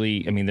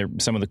really. I mean, they're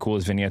some of the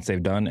coolest vignettes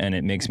they've done, and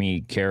it makes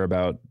me care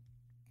about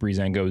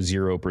Breezango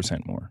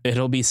 0% more.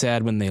 It'll be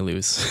sad when they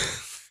lose.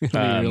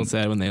 It'll be real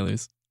sad when they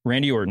lose.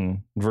 Randy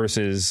Orton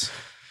versus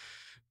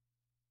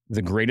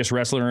the greatest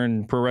wrestler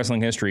in pro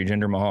wrestling history,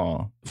 Jinder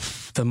Mahal.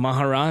 The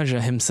Maharaja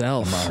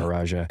himself. The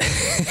Maharaja.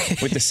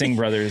 With the Singh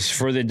brothers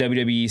for the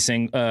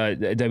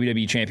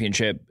WWE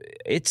Championship.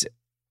 It's,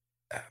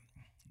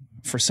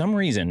 for some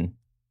reason,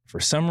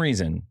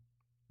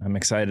 I'm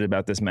excited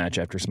about this match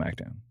after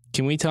SmackDown.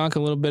 Can we talk a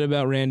little bit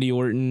about Randy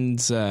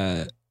Orton's,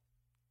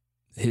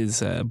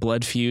 his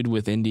blood feud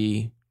with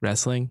indie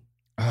wrestling?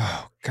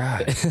 Oh,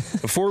 God.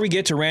 Before we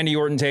get to Randy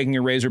Orton taking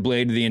a razor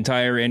blade to the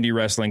entire indie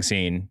wrestling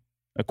scene,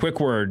 a quick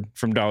word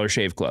from Dollar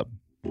Shave Club.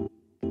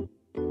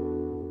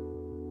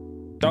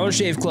 Dollar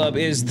Shave Club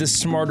is the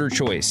smarter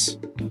choice.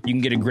 You can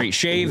get a great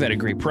shave at a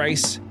great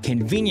price,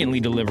 conveniently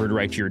delivered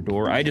right to your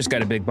door. I just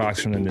got a big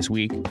box from them this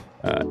week.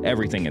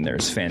 Everything in there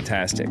is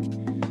fantastic.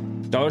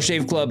 Dollar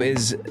Shave Club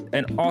is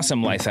an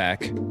awesome life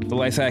hack, the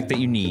life hack that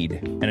you need,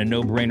 and a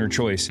no-brainer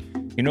choice.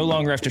 You no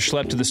longer have to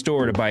schlep to the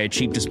store to buy a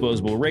cheap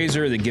disposable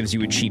razor that gives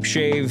you a cheap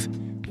shave,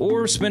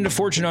 or spend a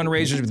fortune on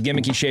razors with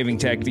gimmicky shaving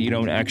tech that you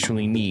don't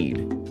actually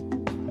need.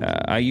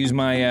 I use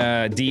my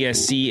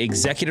DSC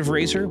Executive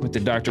Razor with the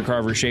Dr.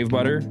 Carver Shave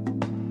Butter.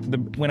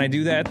 When I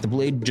do that, the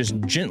blade just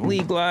gently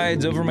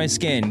glides over my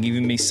skin,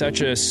 giving me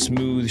such a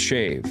smooth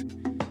shave.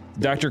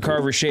 Dr.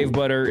 Carver Shave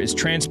Butter is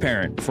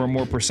transparent for a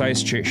more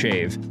precise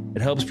shave.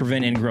 It helps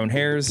prevent ingrown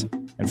hairs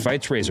and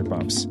fights razor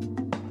bumps.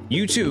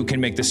 You too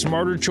can make the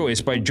smarter choice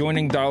by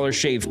joining Dollar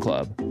Shave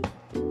Club.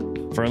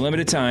 For a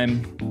limited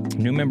time,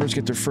 New members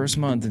get their first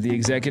month of the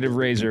Executive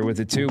Razor with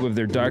a tube of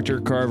their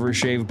Dr. Carver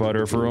shave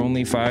butter for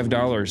only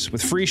 $5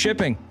 with free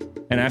shipping.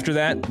 And after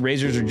that,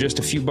 razors are just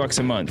a few bucks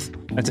a month.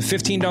 That's a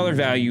 $15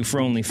 value for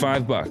only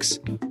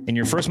 $5. In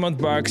your first month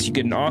box, you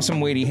get an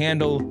awesome weighty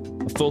handle,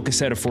 a full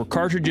cassette of 4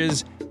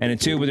 cartridges, and a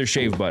tube of their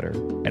shave butter.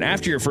 And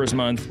after your first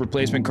month,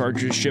 replacement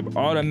cartridges ship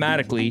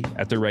automatically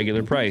at the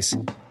regular price.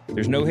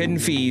 There's no hidden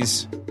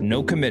fees,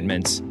 no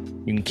commitments.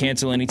 You can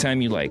cancel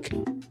anytime you like.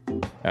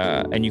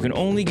 And you can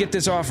only get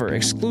this offer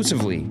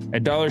exclusively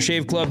at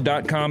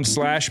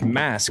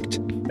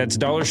dollarshaveclub.com/masked. That's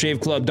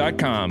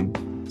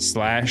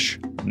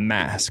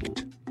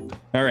dollarshaveclub.com/masked.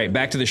 All right,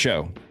 back to the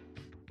show.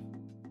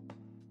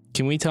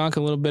 Can we talk a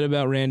little bit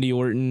about Randy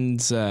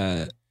Orton's?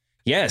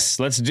 Yes,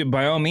 let's do.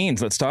 By all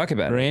means, let's talk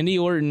about it. Randy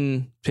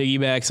Orton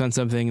piggybacks on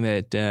something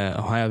that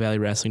Ohio Valley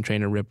wrestling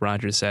trainer Rip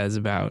Rogers says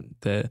about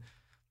the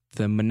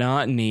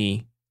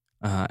monotony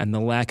and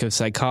the lack of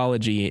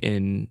psychology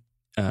in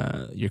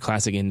your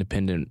classic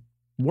independent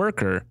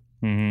worker.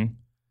 Mm-hmm.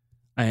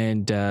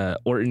 And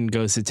Orton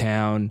goes to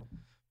town.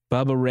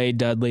 Bubba Ray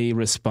Dudley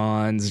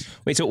responds.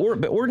 Wait, so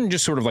Orton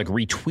just sort of like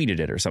retweeted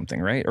it or something,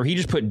 right? Or he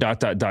just put ...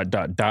 dive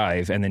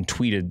and then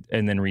tweeted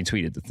and then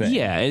retweeted the thing.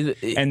 Yeah.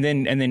 And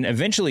then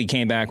eventually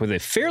came back with a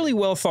fairly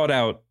well thought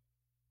out,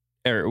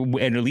 or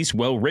at least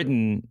well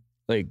written,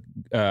 like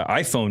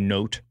iPhone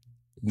note.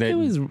 That it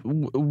was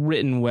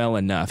written well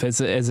enough.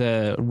 As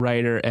a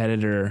writer,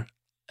 editor,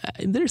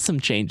 there's some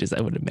changes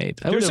I would have made.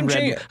 I would have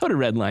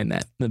redlined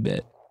that a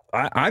bit.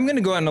 I'm going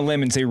to go out on a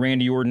limb and say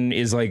Randy Orton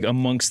is like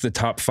amongst the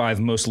top 5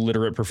 most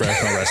literate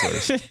professional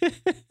wrestlers.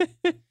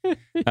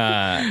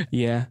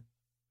 Yeah.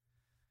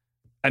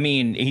 I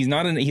mean, he's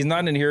not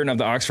an adherent of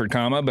the Oxford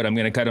comma, but I'm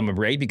going to cut him a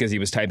break because he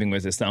was typing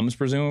with his thumbs,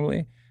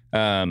 presumably.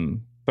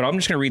 But I'm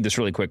just going to read this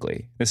really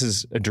quickly. This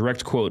is a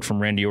direct quote from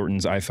Randy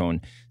Orton's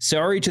iPhone.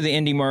 Sorry to the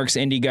indie marks,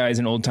 indie guys,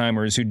 and old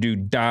timers who do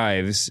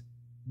dives.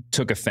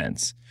 Took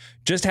offense.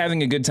 Just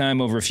having a good time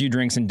over a few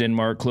drinks in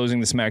Denmark, closing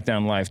the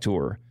SmackDown Live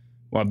tour,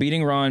 while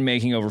beating Raw and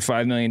making over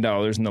 $5 million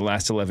in the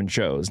last 11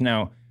 shows.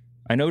 Now,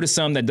 I know to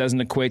some that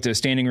doesn't equate to a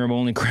standing room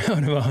only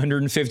crowd of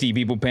 150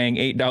 people paying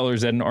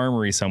 $8 at an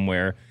armory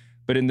somewhere,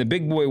 but in the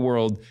big boy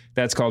world,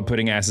 that's called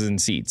putting asses in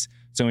seats.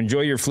 So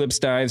enjoy your flips,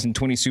 dives, and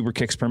 20 super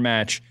kicks per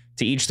match.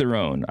 To each their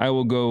own. I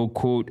will go,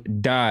 quote,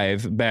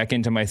 dive back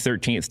into my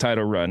 13th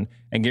title run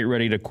and get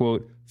ready to,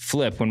 quote,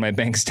 flip when my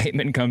bank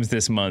statement comes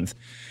this month.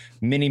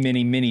 Many,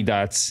 many, many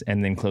dots,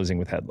 and then closing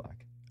with headlock.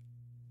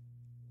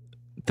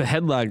 The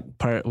headlock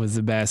part was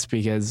the best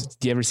because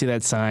do you ever see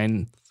that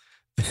sign?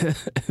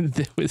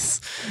 It was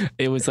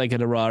like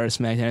at a Raw or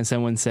SmackDown, and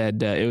someone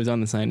said it was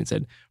on the sign. It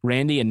said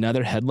Randy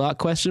another headlock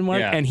question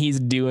mark, and he's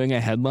doing a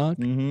headlock.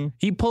 Mm-hmm.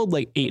 He pulled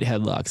like 8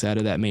 headlocks out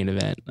of that main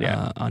event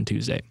on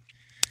Tuesday.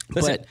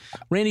 Listen, but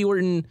Randy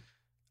Orton,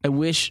 I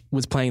wish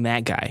was playing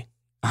that guy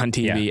on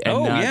TV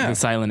and not the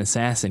silent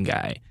assassin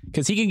guy,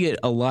 because he can get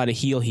a lot of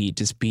heel heat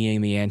just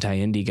being the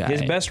anti-indie guy.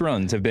 His best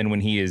runs have been when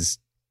he is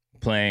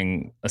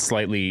playing a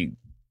slightly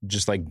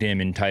just like dim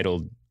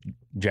entitled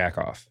jack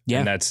off. Yeah.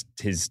 And that's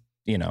his,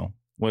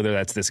 whether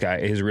that's this guy,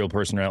 his real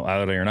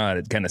personality or not,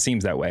 it kind of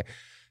seems that way.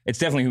 It's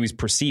definitely who he's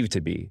perceived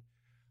to be.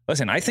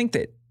 Listen, I think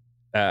that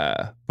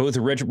both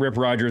Rip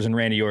Rogers and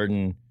Randy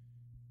Orton,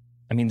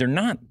 I mean, they're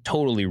not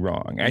totally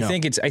wrong. I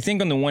think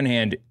on the one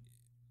hand,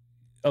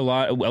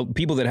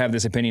 people that have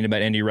this opinion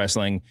about indie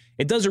wrestling,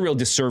 it does a real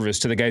disservice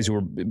to the guys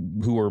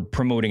who are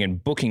promoting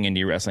and booking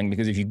indie wrestling,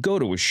 because if you go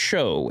to a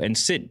show and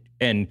sit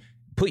and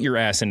put your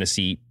ass in a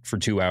seat for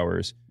 2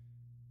 hours,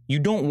 you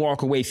don't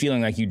walk away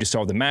feeling like you just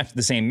saw the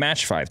same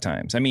match 5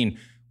 times. I mean,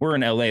 we're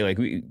in LA,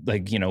 we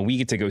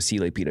get to go see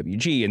like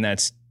PWG, and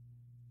that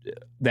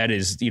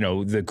is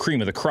the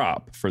cream of the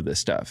crop for this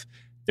stuff.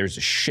 There's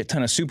a shit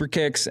ton of super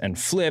kicks and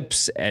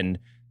flips and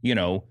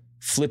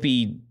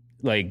flippy,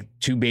 like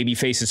 2 baby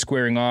faces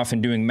squaring off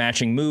and doing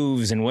matching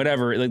moves and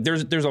whatever. Like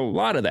there's a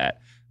lot of that,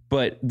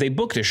 but they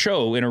booked a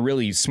show in a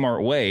really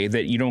smart way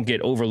that you don't get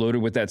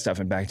overloaded with that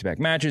stuff in back-to-back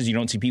matches. You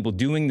don't see people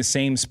doing the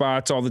same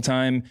spots all the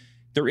time.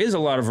 There is a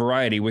lot of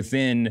variety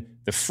within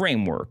the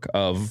framework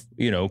of,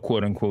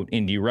 quote unquote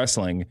indie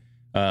wrestling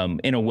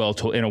in a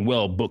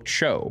well-booked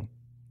show.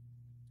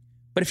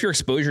 But if your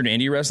exposure to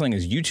indie wrestling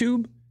is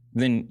YouTube,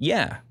 then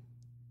yeah,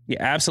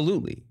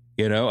 absolutely.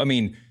 I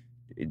mean,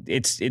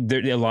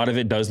 a lot of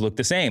it does look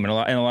the same, and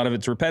a lot of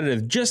it's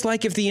repetitive. Just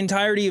like if the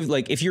entirety of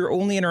if your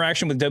only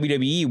interaction with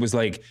WWE was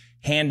like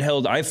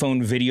handheld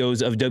iPhone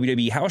videos of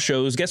WWE house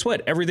shows, guess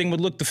what? Everything would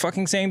look the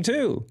fucking same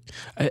too.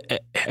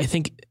 I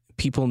think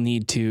people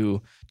need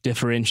to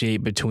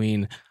differentiate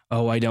between,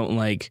 I don't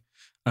like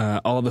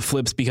all the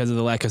flips because of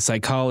the lack of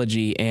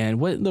psychology, and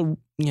what the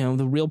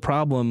real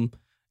problem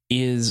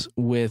is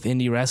with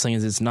indie wrestling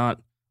is it's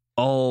not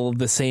all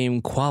the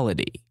same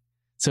quality.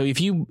 So if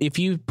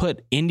you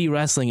put indie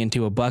wrestling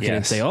into a bucket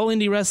and say all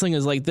indie wrestling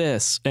is like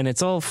this, and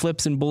it's all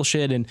flips and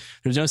bullshit, and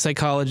there's no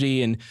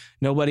psychology, and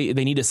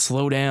they need to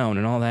slow down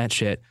and all that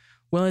shit.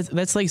 Well,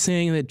 that's like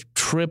saying that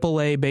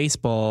AAA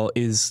baseball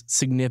is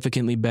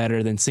significantly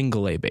better than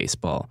single A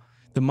baseball.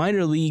 The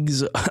minor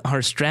leagues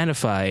are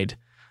stratified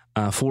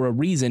for a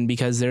reason,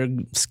 because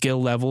the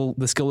skill level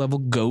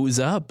goes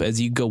up as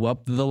you go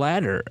up the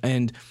ladder.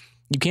 And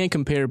you can't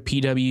compare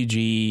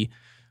PWG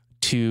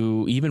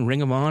to even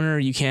Ring of Honor.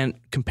 You can't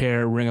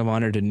compare Ring of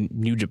Honor to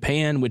New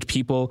Japan, which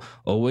people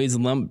always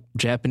lump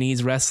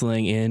Japanese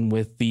wrestling in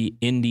with the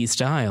indie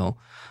style.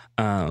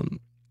 And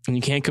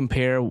you can't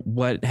compare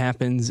what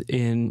happens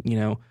in,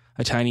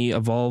 a tiny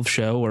Evolve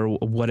show or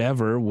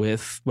whatever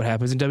with what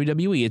happens in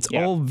WWE. It's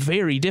all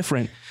very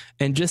different.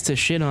 And just to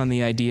shit on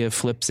the idea of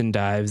flips and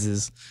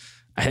dives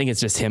I think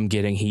it's just him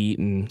getting heat,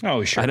 and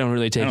I don't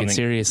really take it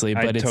seriously.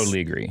 But I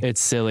totally agree.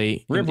 It's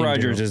silly. Rip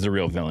Rogers is the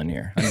real villain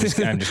here. I'm just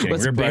kidding.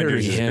 Rip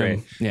Rogers is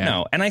great. Yeah.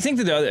 No, and I think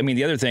that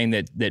the other thing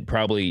that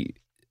probably,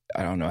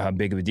 I don't know how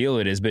big of a deal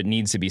it is, but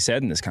needs to be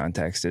said in this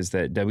context is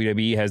that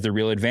WWE has the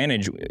real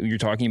advantage. You're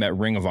talking about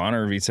Ring of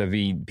Honor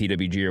vis-a-vis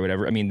PWG or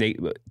whatever. I mean,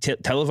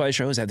 televised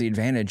shows have the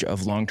advantage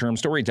of long-term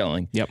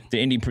storytelling. Yep. That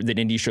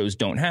indie shows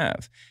don't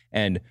have.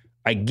 And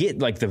I get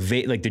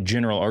the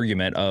general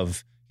argument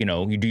of,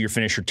 you do your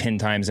finisher 10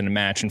 times in a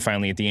match, and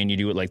finally at the end you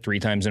do it like 3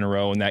 times in a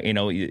row, and that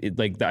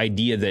like the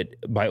idea that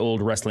by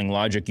old wrestling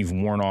logic you've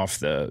worn off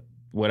the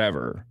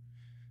whatever,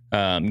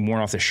 worn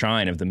off the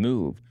shine of the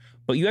move.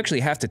 But you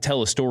actually have to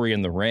tell a story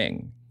in the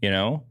ring,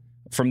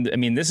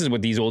 this is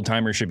what these old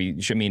timers should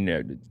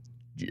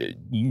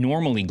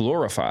normally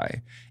glorify.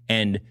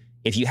 And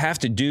if you have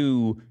to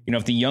do,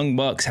 if the Young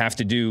Bucks have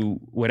to do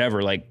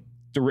whatever, like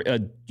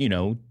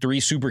 3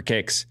 super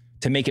kicks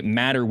to make it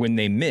matter when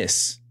they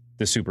miss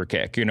the super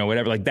kick,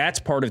 whatever, like that's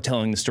part of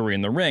telling the story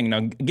in the ring.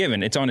 Now,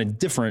 given it's on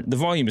the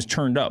volume is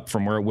turned up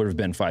from where it would have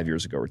been 5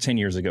 years ago or 10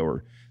 years ago,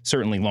 or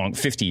certainly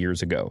 50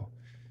 years ago.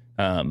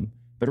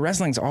 But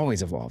wrestling's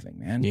always evolving,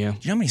 man. Yeah. Do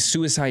you know how many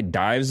suicide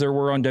dives there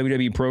were on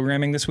WWE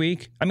programming this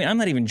week? I mean, I'm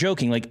not even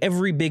joking. Like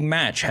every big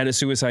match had a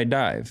suicide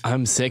dive.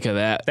 I'm sick of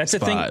that. That's the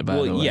thing.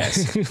 Well, the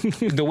yes,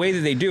 the way that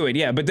they do it.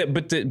 Yeah. But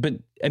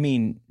I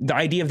mean, the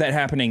idea of that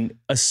happening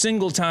a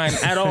single time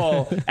at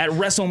all at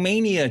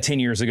WrestleMania 10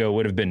 years ago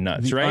would have been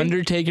nuts, right?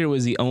 Undertaker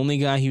was the only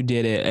guy who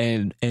did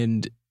it.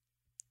 And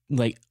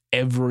like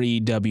every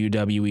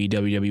WWE,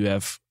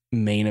 WWF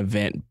main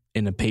event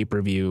in a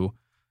pay-per-view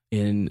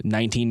in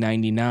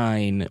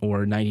 1999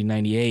 or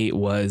 1998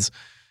 was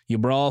you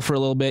brawl for a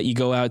little bit, you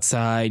go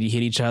outside, you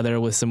hit each other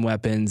with some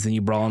weapons, then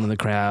you brawl into the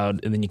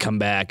crowd, and then you come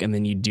back, and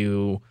then you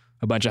do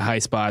a bunch of high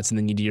spots, and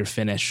then you do your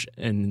finish,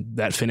 and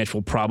that finish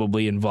will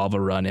probably involve a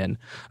run-in.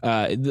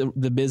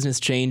 The business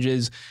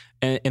changes,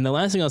 and the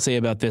last thing I'll say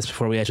about this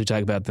before we actually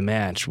talk about the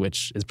match,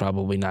 which is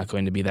probably not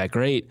going to be that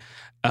great,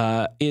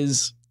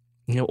 is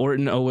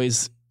Orton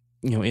always,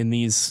 in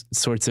these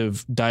sorts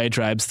of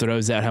diatribes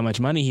throws out how much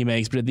money he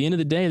makes. But at the end of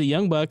the day, the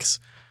Young Bucks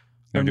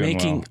are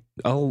making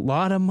a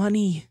lot of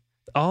money.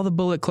 All the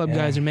Bullet Club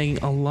guys are making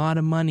a lot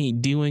of money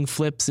doing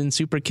flips and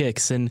super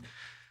kicks. And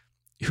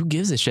who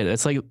gives a shit?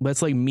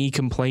 That's like me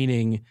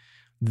complaining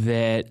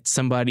that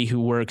somebody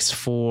who works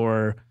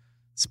for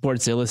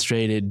Sports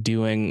Illustrated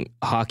doing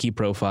hockey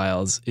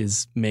profiles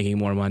is making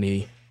more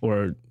money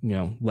or,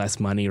 less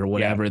money or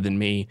whatever than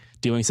me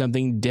doing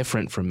something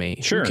different from me.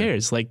 Sure. Who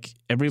cares? Like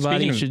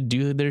everybody should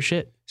do their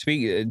shit.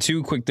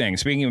 Two quick things.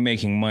 Speaking of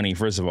making money,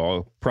 first of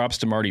all, props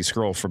to Marty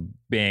Scurll for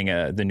being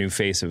the new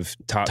face of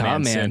Top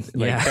Man.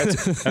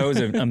 That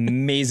was an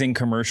amazing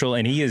commercial.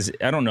 And he is,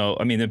 I don't know.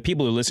 I mean, the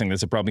people who are listening to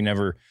this have probably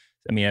never,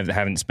 I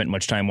haven't spent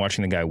much time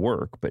watching the guy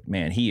work, but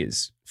man, he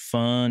is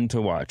fun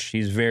to watch.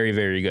 He's very,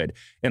 very good.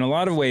 In a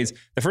lot of ways,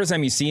 the first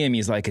time you see him,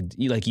 he's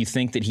you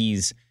think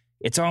that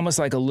it's almost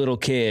like a little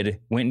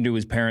kid went into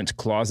his parents'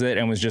 closet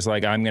and was just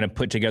like, I'm going to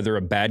put together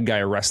a bad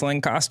guy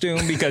wrestling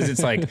costume, because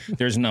it's like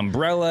there's an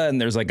umbrella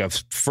and there's like a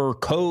fur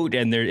coat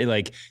and there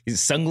like his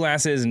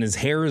sunglasses and his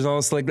hair is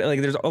all slick. Like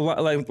there's a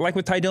lot, like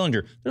with Ty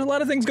Dillinger, there's a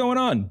lot of things going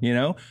on,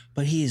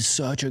 but he is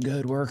such a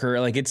good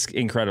worker. Like it's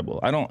incredible.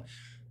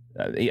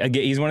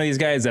 He's one of these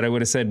guys that I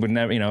would have said would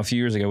never, a few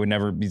years ago would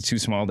never be too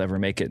small to ever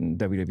make it in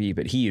WWE,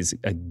 but he is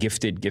a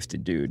gifted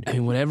dude. I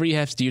mean, whatever you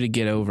have to do to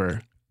get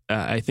over,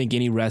 I think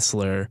any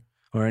wrestler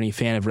or any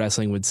fan of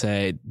wrestling would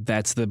say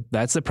that's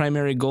the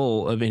primary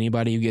goal of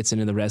anybody who gets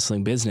into the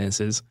wrestling business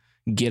is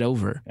get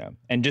over. Yeah.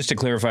 And just to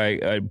clarify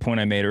a point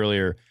I made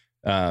earlier,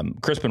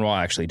 Chris Benoit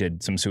actually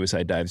did some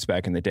suicide dives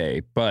back in the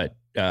day, but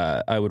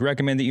I would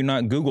recommend that you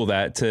not Google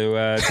that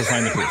to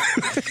find the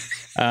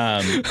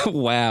proof.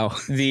 Wow.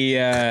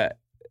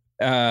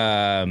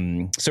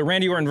 So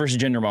Randy Orton versus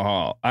Jinder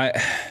Mahal.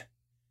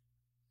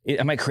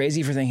 Am I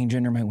crazy for thinking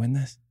Jinder might win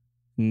this?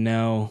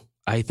 No,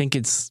 I think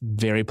it's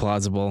very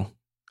plausible.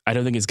 I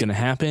don't think it's going to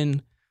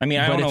happen. But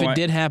if it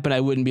did happen,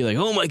 I wouldn't be like,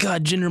 oh my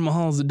God, Jinder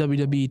Mahal's the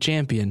WWE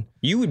champion.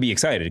 You would be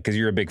excited because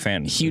you're a big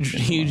fan. Huge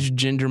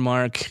Jinder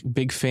mark,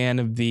 big fan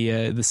of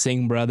the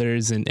Singh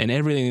brothers and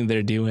everything that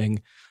they're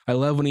doing. I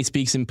love when he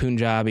speaks in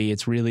Punjabi.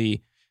 It's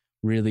really,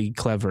 really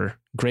clever.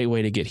 Great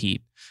way to get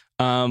heat.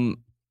 I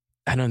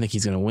don't think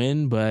he's going to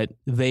win, but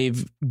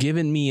they've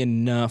given me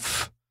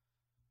enough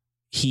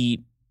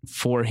heat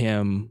for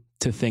him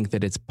to think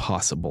that it's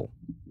possible.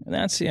 And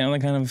that's,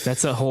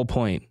 that's the whole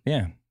point.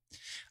 Yeah.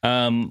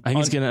 I think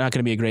it's not going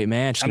to be a great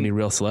match. It's going to be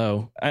real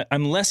slow.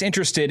 I'm less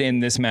interested in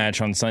this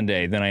match on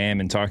Sunday than I am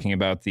in talking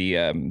about the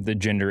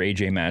Jinder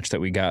AJ match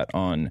that we got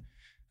on.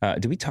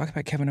 Did we talk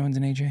about Kevin Owens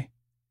and AJ?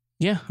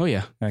 Yeah. Oh,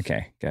 yeah.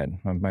 Okay, good.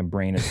 My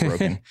brain is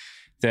broken.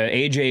 The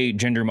AJ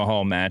Jinder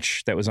Mahal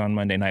match that was on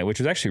Monday night, which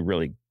was actually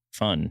really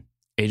fun.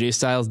 AJ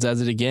Styles does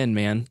it again,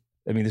 man.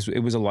 I mean, it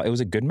was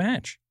a good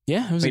match.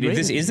 Yeah, it was. Wait,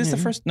 is this the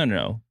first?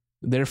 No.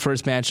 Their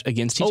first match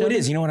against each other? Oh, it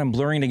is. You know what? I'm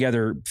blurring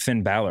together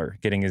Finn Balor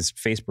getting his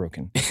face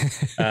broken.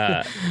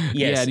 Yes.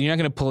 Yeah, you're not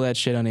going to pull that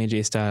shit on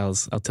AJ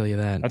Styles. I'll tell you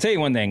that. I'll tell you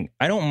one thing.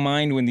 I don't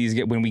mind when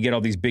we get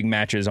all these big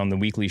matches on the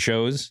weekly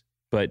shows,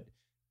 but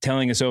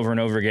telling us over and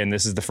over again,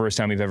 this is the first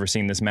time we've ever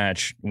seen this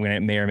match when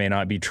it may or may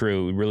not be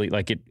true. Really,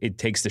 like it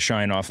takes the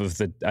shine off of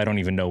I don't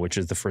even know which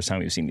is the first time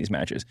we've seen these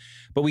matches.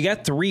 But we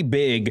got 3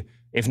 big,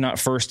 if not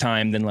first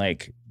time, then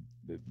like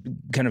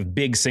kind of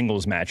big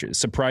singles matches,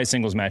 surprise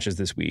singles matches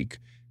this week,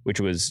 which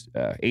was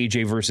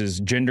AJ versus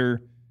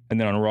Jinder.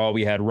 And then on Raw,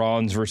 we had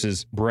Rollins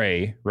versus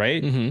Bray,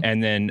 right? Mm-hmm.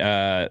 And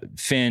then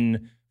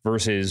Finn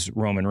versus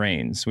Roman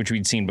Reigns, which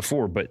we'd seen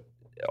before. But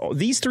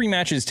these 3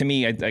 matches, to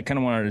me, I kind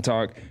of wanted to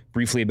talk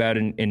briefly about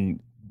in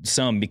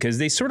some, because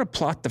they sort of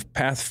plot the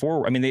path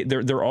forward. I mean,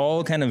 they're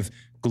all kind of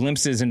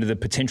glimpses into the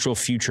potential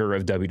future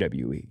of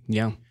WWE.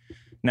 Yeah.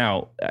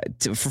 Now,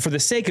 for the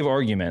sake of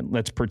argument,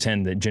 let's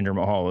pretend that Jinder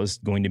Mahal is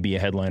going to be a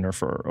headliner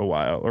for a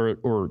while,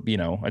 or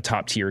a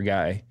top tier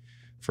guy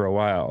for a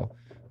while.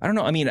 I don't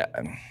know. I mean,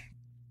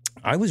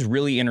 I was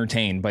really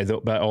entertained by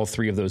all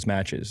 3 of those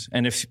matches.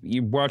 And if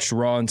you watched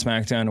Raw and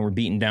SmackDown and were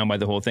beaten down by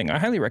the whole thing, I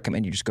highly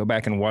recommend you just go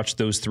back and watch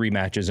those 3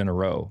 matches in a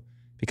row,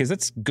 because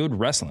that's good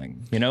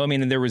wrestling. I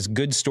mean, there was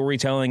good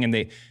storytelling, and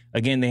they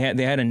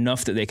had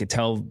enough that they could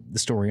tell the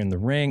story in the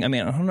ring. I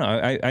mean, I don't know.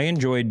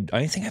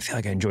 I feel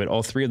like I enjoyed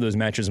all 3 of those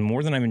matches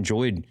more than I've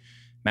enjoyed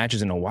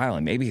matches in a while.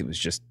 And maybe it was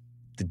just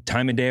the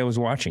time of day I was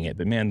watching it.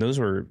 But man,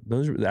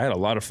 I had a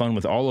lot of fun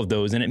with all of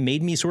those, and it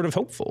made me sort of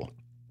hopeful.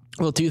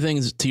 Well, 2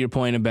 things to your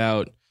point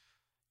about,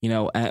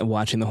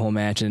 watching the whole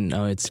match and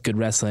it's good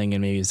wrestling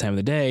and maybe it's time of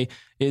the day,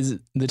 is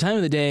the time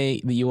of the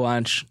day that you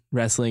watch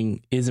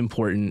wrestling is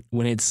important.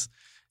 When it's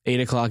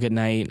 8 o'clock at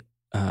night,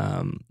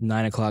 9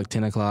 o'clock,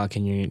 10 o'clock,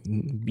 and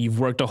you've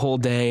worked a whole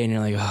day and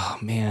you're like, oh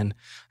man,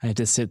 I have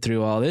to sit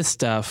through all this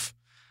stuff.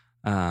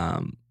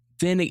 Then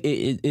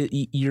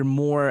you're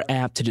more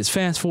apt to just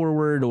fast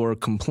forward or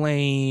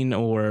complain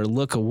or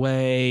look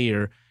away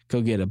or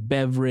go get a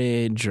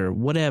beverage or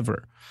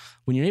whatever.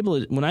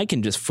 When I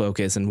can just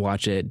focus and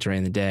watch it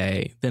during the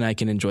day, then I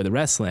can enjoy the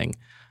wrestling.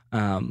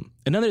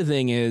 Another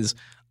thing is,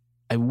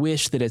 I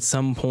wish that at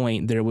some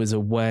point there was a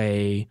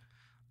way,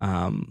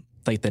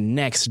 like the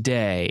next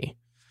day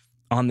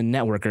on the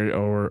network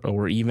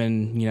or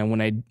even,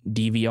 when I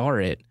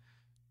DVR it,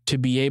 to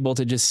be able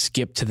to just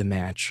skip to the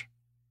match.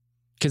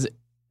 Because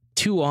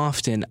too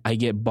often I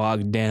get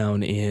bogged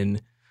down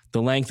in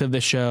the length of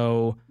the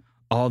show,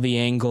 all the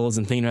angles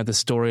and thinking about the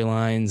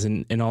storylines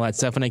and all that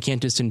stuff, and I can't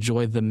just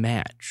enjoy the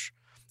match.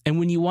 And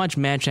when you watch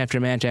match after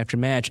match after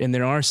match, and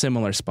there are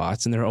similar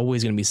spots, and there are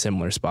always going to be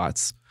similar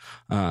spots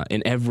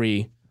in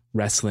every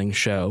wrestling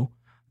show,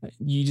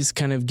 you just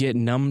kind of get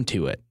numb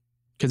to it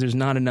because there's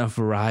not enough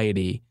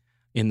variety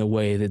in the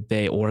way that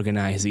they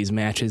organize these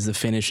matches. The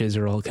finishes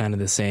are all kind of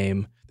the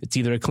same. It's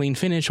either a clean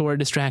finish or a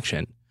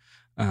distraction.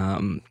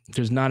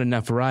 There's not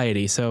enough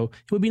variety. So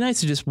it would be nice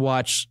to just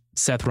watch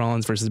Seth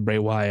Rollins versus Bray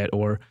Wyatt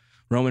or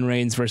Roman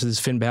Reigns versus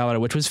Finn Balor,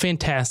 which was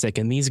fantastic.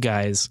 And these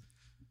guys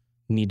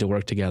need to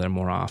work together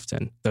more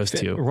often. Those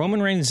 2.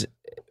 Roman Reigns,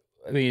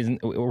 I mean,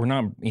 we're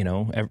not,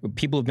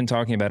 people have been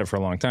talking about it for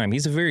a long time.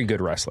 He's a very good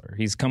wrestler.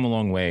 He's come a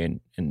long way,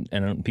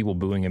 and people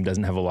booing him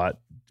doesn't have a lot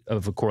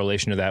of a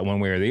correlation to that one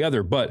way or the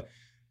other. But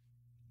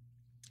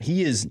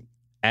he is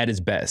at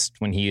his best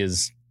when he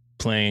is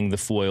playing the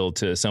foil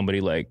to somebody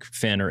like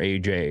Finn or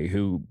AJ,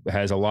 who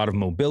has a lot of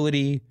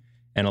mobility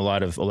and a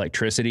lot of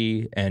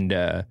electricity,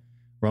 and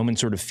Roman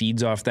sort of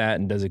feeds off that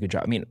and does a good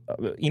job. I mean,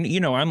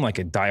 I'm like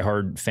a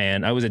diehard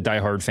fan. I was a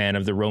diehard fan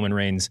of the Roman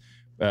Reigns,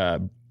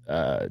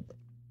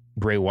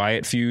 Bray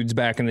Wyatt feuds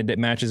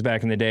matches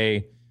back in the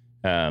day.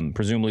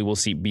 Presumably we'll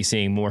be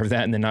seeing more of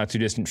that in the not too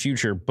distant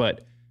future.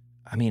 But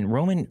I mean,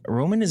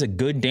 Roman is a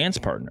good dance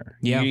partner.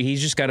 Yeah. He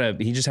just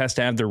has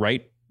to have the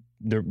right,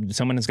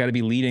 someone has got to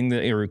be leading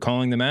or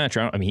calling the match.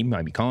 I mean, he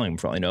might be calling him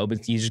for all I know,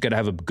 but he's just got to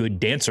have a good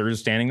dancer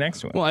standing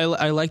next to him. Well,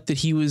 I like that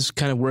he was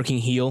kind of working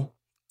heel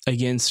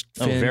against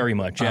Finn. Oh, very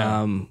much,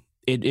 yeah.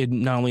 It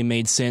not only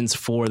made sense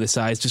for the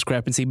size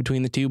discrepancy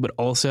between the 2, but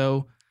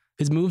also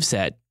his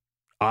moveset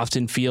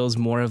often feels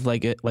more of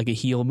like a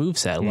heel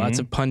moveset. Mm-hmm. Lots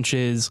of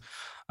punches,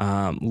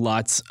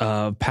 lots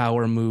of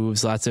power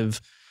moves, lots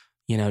of,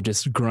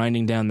 just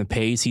grinding down the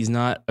pace. He's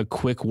not a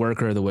quick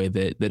worker the way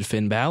that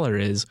Finn Balor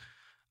is.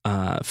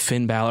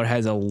 Finn Balor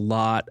has a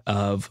lot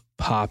of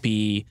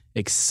poppy,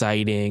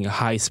 exciting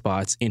high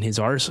spots in his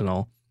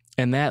arsenal,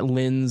 and that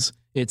lends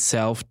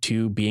itself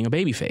to being a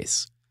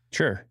babyface.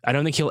 Sure. I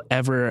don't think he'll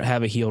ever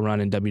have a heel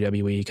run in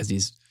WWE because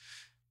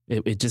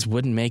it just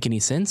wouldn't make any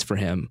sense for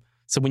him.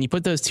 So when you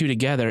put those two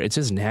together, it's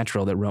just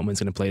natural that Roman's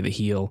going to play the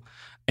heel.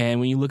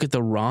 And when you look at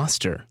the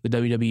roster, the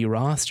WWE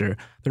roster,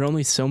 there are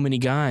only so many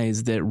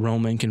guys that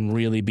Roman can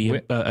really be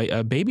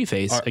a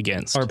babyface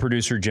against. Our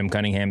producer, Jim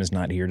Cunningham, is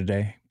not here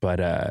today,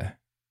 but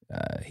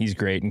he's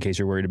great in case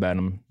you're worried about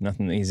him.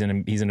 Nothing. He's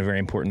in a very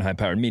important,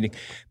 high-powered meeting.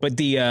 But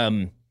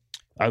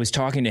I was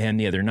talking to him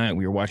the other night.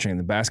 We were watching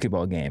the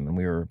basketball game, and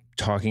we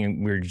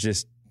were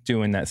just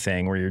doing that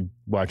thing where you're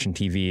watching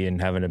TV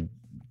and having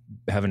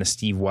a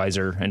Steve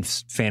Weiser and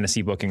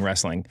fantasy booking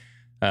wrestling.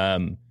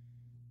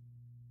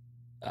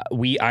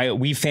 We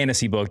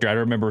fantasy booked, or I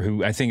don't remember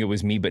who, I think it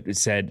was me, but it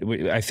said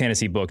I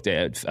fantasy booked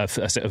a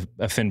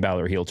Finn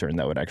Balor heel turn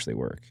that would actually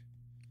work.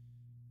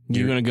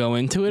 You're going to go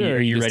into it, or are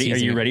you ready? Are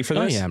you ready for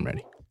this? Oh yeah, I'm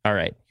ready. All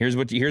right. Here's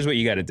what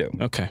you got to do.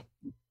 Okay.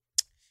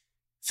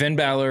 Finn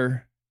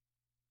Balor.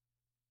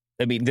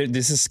 I mean,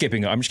 this is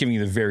skipping. I'm just giving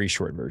you the very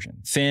short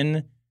version.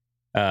 Finn,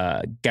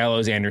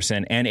 Gallows,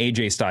 Anderson, and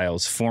AJ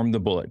Styles formed the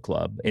Bullet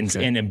Club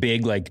in a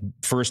big, like,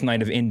 first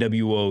night of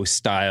NWO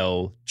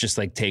style, just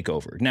like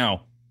takeover.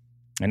 Now,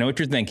 I know what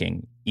you're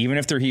thinking. Even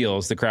if they're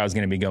heels, the crowd's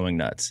going to be going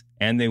nuts,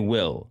 and they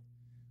will.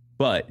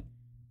 But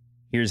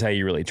here's how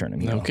you really turn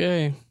them heel.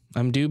 Okay,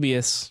 I'm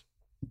dubious.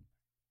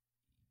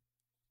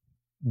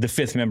 The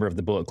fifth member of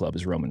the Bullet Club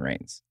is Roman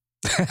Reigns.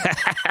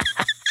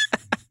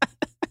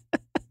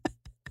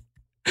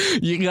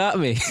 You got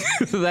me.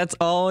 That's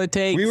all it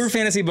takes. We were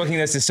fantasy booking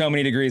this to so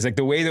many degrees. Like,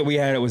 the way that we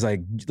had it was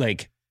like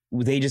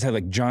they just had,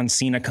 like, John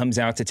Cena comes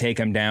out to take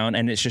him down,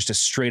 and it's just a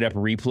straight up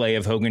replay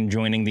of Hogan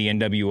joining the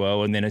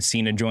NWO, and then as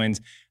Cena joins,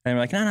 and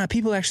we're like, no,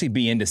 people actually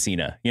be into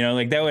Cena. You know,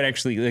 like, that would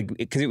actually, like,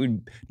 because it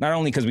would, not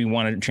only because we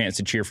wanted a chance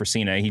to cheer for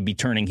Cena, he'd be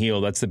turning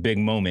heel, that's the big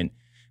moment,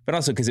 but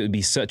also because it would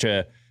be such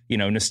a, you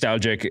know,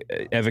 nostalgic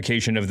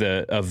evocation of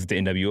the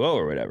NWO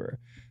or whatever.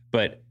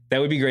 But that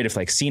would be great if,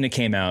 like, Cena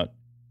came out,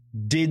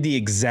 did the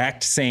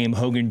exact same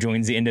Hogan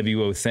joins the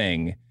NWO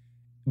thing,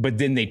 but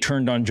then they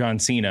turned on John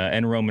Cena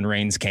and Roman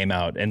Reigns came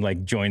out and,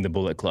 like, joined the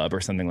Bullet Club or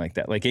something like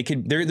that. Like, it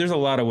could, there's a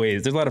lot of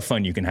ways, there's a lot of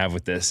fun you can have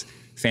with this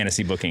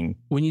fantasy booking.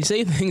 When you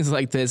say things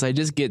like this, I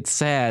just get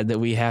sad that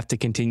we have to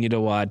continue to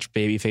watch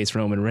babyface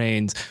Roman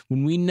Reigns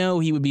when we know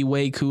he would be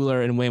way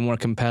cooler and way more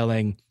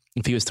compelling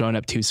if he was thrown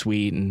up too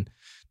sweet and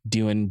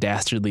doing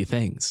dastardly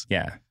things.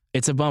 Yeah.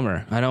 It's a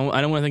bummer. I don't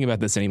want to think about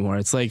this anymore.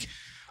 It's like,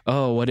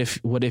 oh, what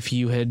if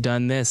you had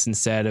done this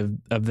instead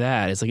of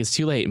that? It's like, it's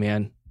too late,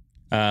 man.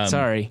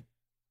 Sorry.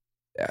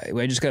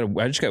 I just got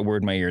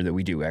word in my ear that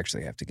we do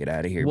actually have to get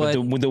out of here. What?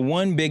 But the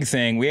one big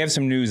thing, we have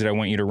some news that I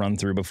want you to run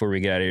through before we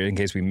get out of here in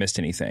case we missed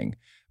anything.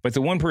 But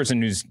the one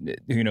person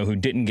who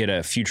didn't get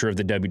a future of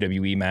the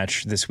WWE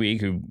match this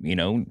week, who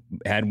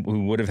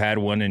would have had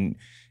one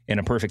in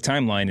a perfect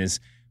timeline, is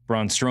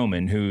Braun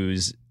Strowman,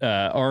 whose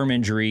arm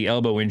injury,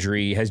 elbow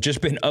injury has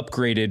just been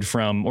upgraded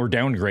from, or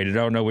downgraded, I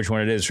don't know which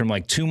one it is, from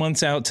like 2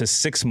 months out to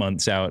 6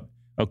 months out,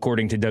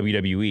 according to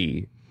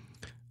WWE.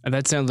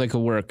 That sounds like a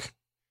work.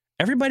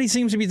 Everybody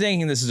seems to be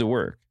thinking this is a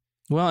work.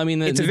 Well, I mean,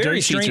 the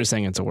dirt sheets are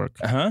saying it's a work.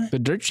 Huh? The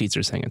dirt sheets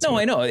are saying it's a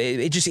work. No, I know.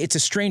 It's a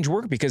strange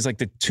work because, like,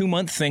 the 2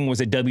 month thing was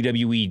a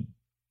WWE,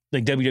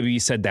 like,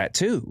 WWE said that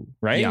too,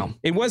 right? Yeah.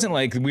 It wasn't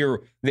like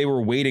they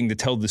were waiting to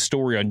tell the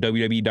story on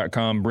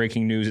WWE.com,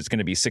 breaking news, it's going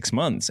to be 6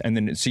 months, and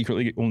then it's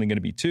secretly only going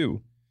to be 2.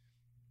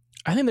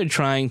 I think they're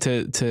trying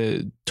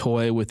to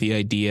toy with the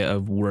idea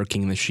of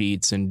working the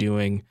sheets and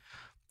doing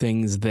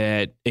things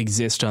that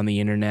exist on the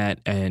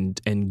internet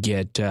and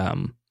get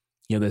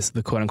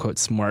the quote unquote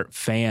smart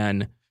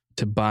fan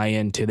to buy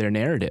into their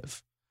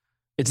narrative.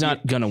 It's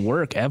not going to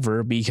work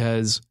ever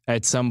because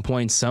at some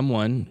point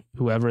someone,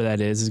 whoever that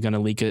is going to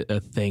leak a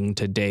thing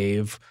to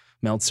Dave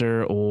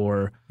Meltzer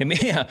or... I mean,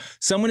 yeah,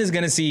 someone is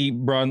going to see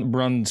Braun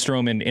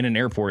Strowman in an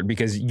airport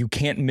because you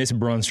can't miss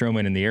Braun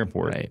Strowman in the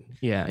airport. Right.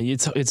 Yeah.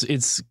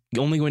 It's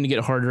only going to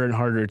get harder and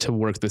harder to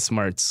work the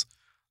smarts,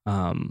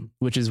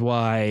 which is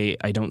why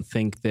I don't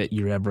think that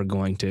you're ever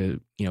going to,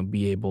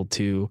 be able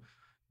to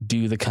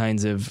do the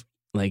kinds of,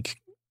 like,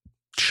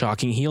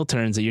 shocking heel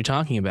turns that you're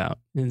talking about.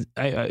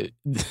 The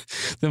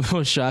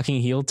most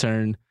shocking heel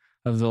turn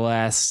of the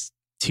last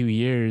 2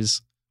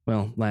 years,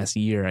 well, last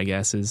year, I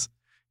guess, is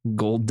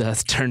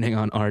Goldust turning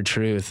on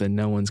R-Truth, and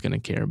no one's going to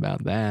care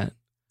about that.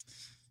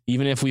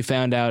 Even if we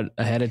found out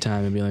ahead of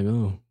time and be like,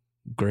 oh,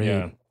 great.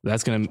 Yeah.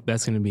 That's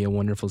gonna be a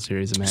wonderful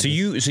series of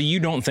matches. So you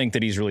don't think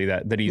that he's really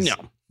that he's no.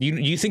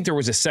 You think there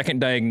was a second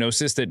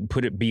diagnosis that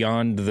put it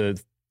beyond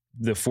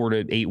the 4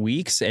 to 8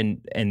 weeks and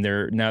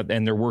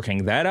they're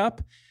working that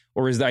up?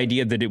 Or is the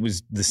idea that it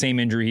was the same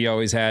injury he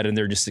always had and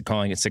they're just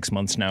calling it 6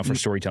 months now for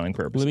storytelling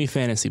purposes? Let me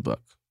fantasy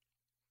book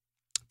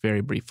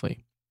very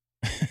briefly.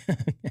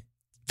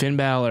 Finn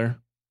Balor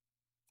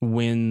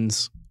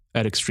wins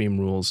at Extreme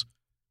Rules.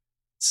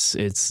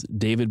 It's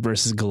David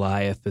versus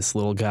Goliath, this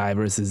little guy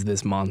versus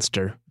this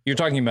monster. You're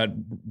talking about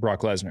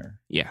Brock Lesnar.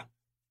 Yeah.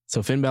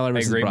 So Finn Balor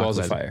versus Great Brock Balls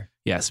Lesnar. of Fire.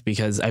 Yes,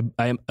 because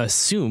I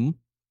assume,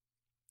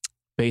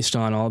 based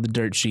on all the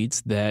dirt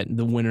sheets, that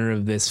the winner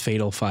of this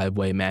fatal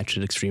 5-way match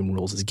at Extreme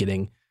Rules is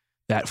getting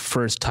that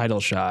first title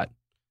shot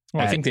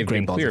Well, I think they've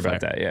been Great Balls clear of Fire.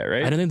 about that, yeah,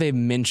 right? I don't think they've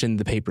mentioned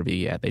the pay-per-view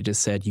yet. They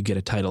just said you get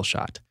a title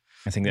shot.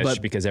 I think that's But-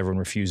 just because everyone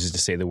refuses to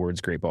say the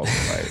words Great Balls of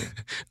Fire.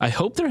 I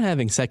hope they're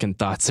having second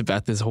thoughts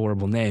about this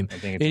horrible name. I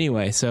think it's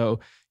Anyway, so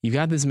you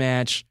got this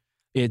match.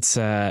 It's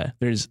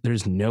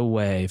there's no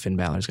way Finn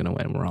Balor's gonna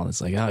win. We're all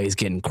just like, oh, he's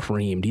getting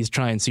creamed. He's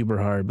trying super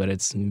hard, but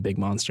it's a big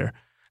monster.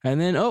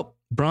 And then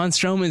Braun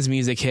Strowman's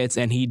music hits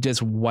and he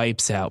just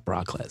wipes out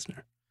Brock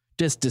Lesnar.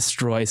 Just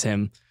destroys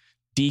him.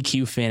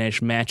 DQ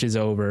finish, match is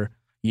over.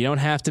 You don't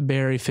have to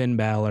bury Finn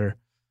Balor.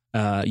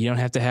 You don't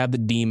have to have the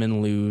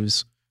demon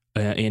lose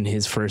in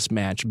his first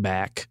match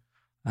back.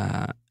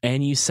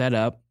 And you set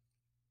up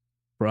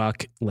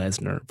Brock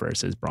Lesnar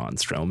versus Braun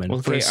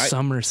Strowman for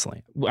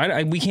SummerSlam.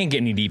 We can't get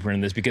any deeper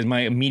in this because my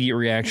immediate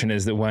reaction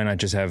is that why not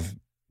just have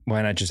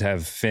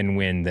Finn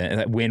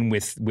win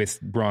with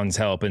Braun's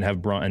help and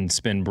have Braun and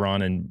spin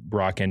Braun and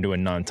Brock into a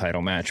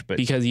non-title match? But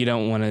because you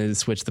don't want to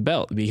switch the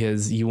belt,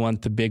 because you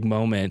want the big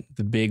moment,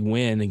 the big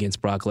win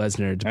against Brock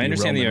Lesnar to be I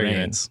understand Roman the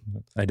argument. Reigns.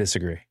 I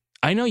disagree.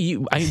 I know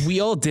we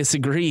all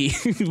disagree,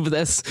 but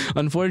that's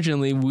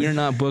unfortunately we're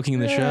not booking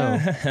the show.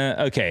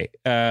 Okay.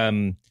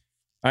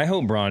 I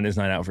hope Braun is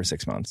not out for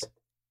 6 months.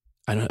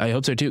 I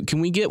hope so too. Can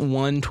we get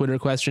one Twitter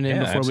question in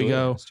before absolutely. we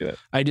go? Let's do it.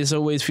 I just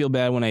always feel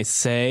bad when I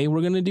say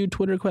we're going to do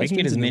Twitter You questions. can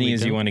get as and then many we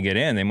as you don't. want to get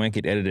in. They might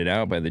get edited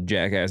out by the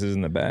jackasses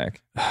in the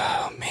back.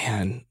 Oh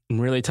man, I'm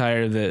really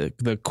tired of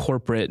the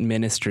corporate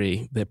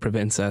ministry that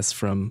prevents us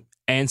from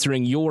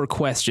answering your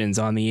questions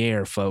on the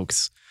air,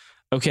 folks.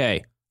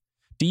 Okay.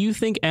 Do you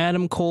think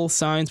Adam Cole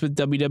signs with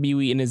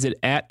WWE, and is it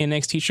at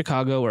NXT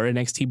Chicago or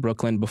NXT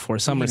Brooklyn before We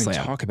didn't even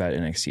SummerSlam? talk about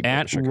NXT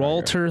At Chicago.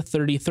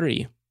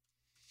 Ralter33.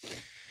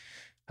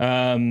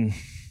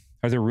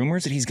 Are there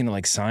rumors that he's going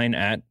to sign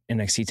at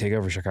NXT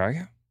Takeover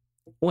Chicago?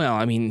 Well,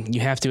 I mean,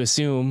 you have to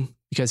assume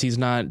because he's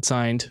not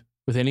signed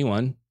with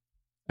anyone.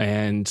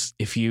 And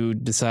if you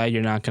decide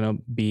you're not going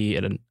to be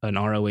an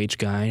ROH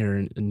guy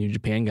or a New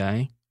Japan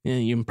guy,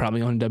 you're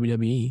probably on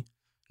WWE.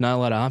 Not a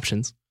lot of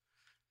options.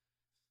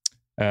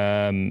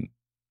 I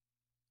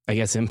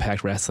guess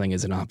Impact Wrestling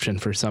is an option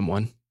for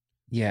someone.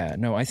 Yeah,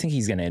 no, I think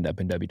he's going to end up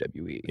in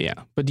WWE. Yeah.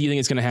 But do you think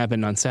it's going to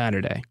happen on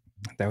Saturday?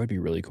 That would be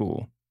really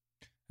cool.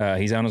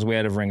 He's on his way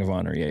out of Ring of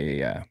Honor.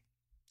 Yeah.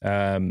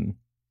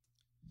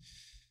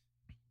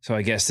 So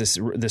I guess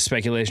the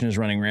speculation is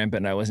running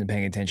rampant and I wasn't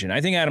paying attention.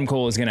 I think Adam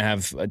Cole is going to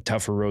have a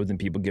tougher road than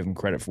people give him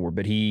credit for,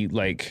 but he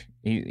like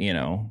Marty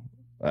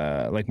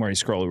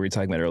Scurll, we were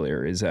talking about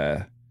earlier, is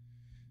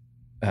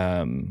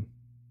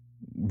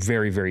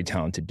very, very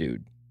talented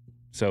dude.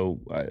 So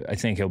I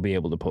think he'll be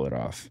able to pull it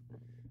off.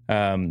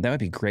 That would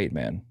be great,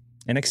 man.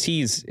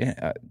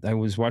 I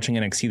was watching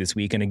NXT this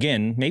week, and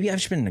again, maybe I've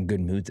just been in a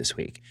good mood this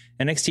week.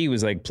 NXT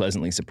was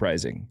pleasantly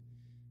surprising.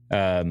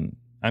 I'm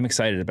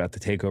excited about the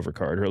takeover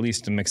card, or at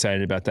least I'm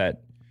excited about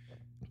that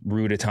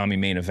Rude Tommy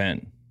main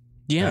event.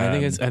 Yeah,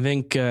 I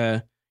think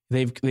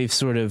they've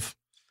sort of,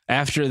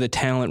 after the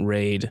talent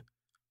raid,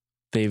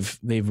 they've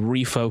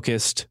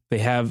refocused. They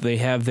have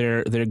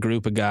their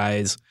group of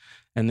guys,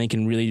 and they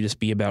can really just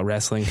be about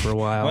wrestling for a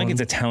while.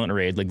 It's a talent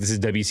raid. This is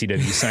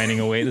WCW signing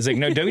away. It's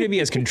no, WWE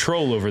has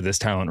control over this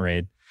talent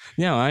raid.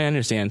 No, I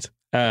understand.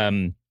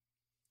 Yeah,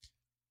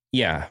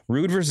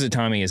 Rude versus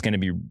Tommy is going to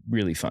be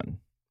really fun.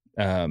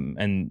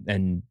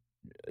 And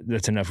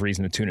that's enough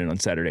reason to tune in on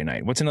Saturday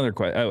night. What's another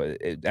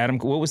question? Adam,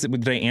 what was it?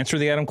 Did I answer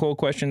the Adam Cole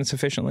question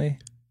sufficiently?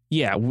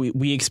 Yeah,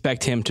 we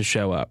expect him to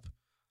show up.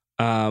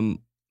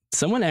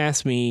 Someone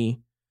asked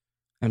me,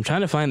 I'm trying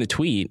to find the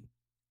tweet,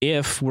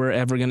 if we're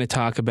ever going to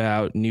talk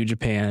about New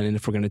Japan and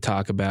if we're going to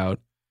talk about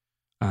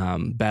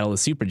Battle of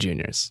Super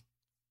Juniors.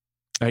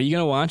 Are you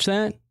going to watch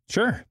that?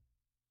 Sure.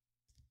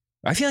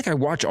 I feel like I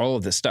watch all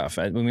of this stuff.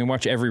 When we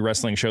watch every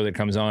wrestling show that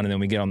comes on, and then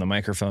we get on the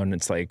microphone, and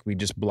it's like we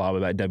just blob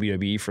about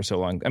WWE for so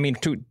long. I mean,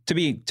 to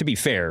be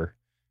fair,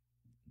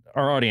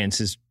 our audience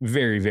is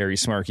very, very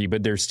smarky,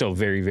 but they're still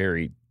very,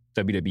 very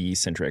WWE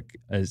centric,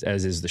 as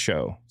is the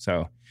show.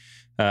 So,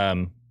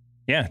 yeah.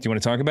 Do you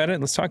want to talk about it?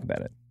 Let's talk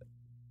about it.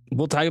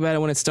 We'll talk about it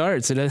when it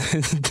starts. It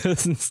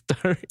doesn't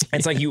start.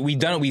 It's like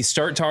we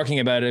start talking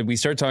about it. We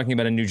start talking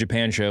about a New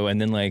Japan show, and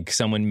then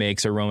someone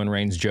makes a Roman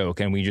Reigns joke,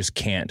 and we just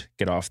can't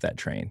get off that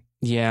train.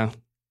 Yeah,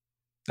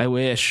 I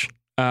wish.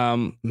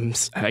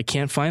 I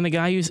can't find the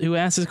guy who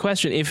asked this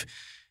question.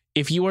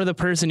 If you are the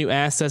person who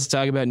asked us to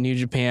talk about New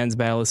Japan's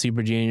Battle of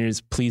Super Juniors,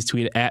 please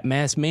tweet at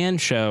Masked Man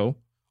Show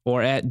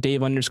or at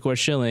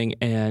Dave_Schilling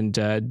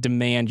and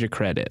demand your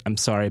credit. I'm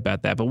sorry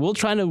about that, but we'll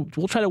try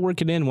to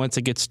work it in once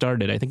it gets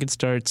started. I think it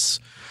starts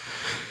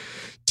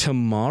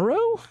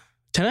tonight.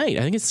 I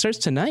think it starts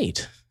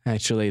tonight.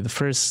 Actually, the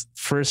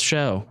first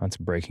show. That's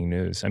breaking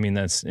news. I mean,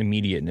 that's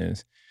immediate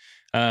news.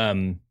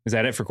 Is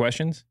that it for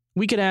questions?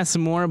 We could ask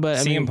some more, but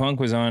CM Punk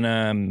was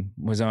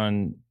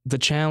on the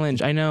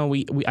challenge. I know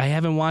I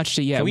haven't watched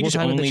it yet. Can we We'll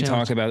just only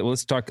talk about?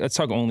 Let's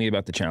talk only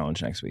about the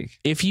challenge next week.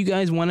 If you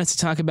guys want us to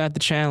talk about the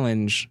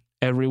challenge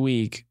every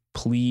week,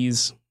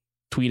 please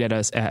tweet at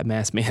us at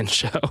Masked Man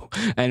Show,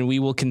 and we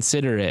will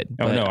consider it.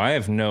 Oh no, I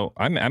have no.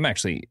 I'm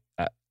actually.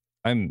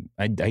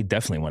 I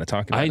definitely want to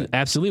talk about it. I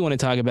absolutely want to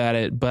talk about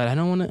it, but I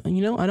don't want to,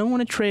 I don't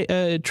want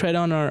to tread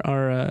on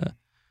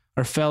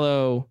our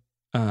fellow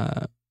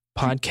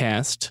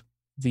podcast.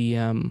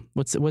 The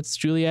what's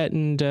Juliet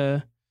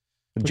and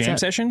Jam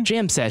session?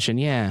 Jam session,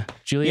 yeah.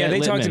 Juliet. Yeah, they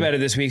Littman. talked about it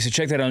this week, so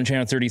check that out on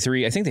Channel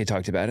 33. I think they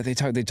talked about it. They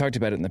talked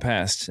about it in the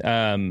past.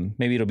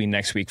 Maybe it'll be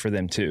next week for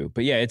them too.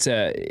 But yeah, it's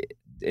a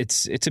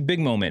big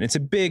moment. It's a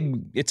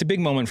big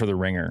moment for the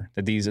Ringer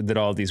that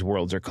all of these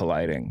worlds are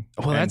colliding.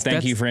 Well, and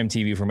thank you for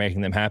MTV for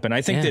making them happen.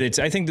 I think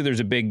that there's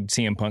a big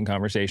CM Punk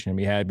conversation to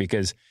be had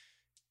because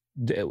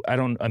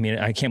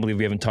I can't believe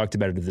we haven't talked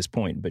about it at this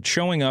point, but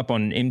showing up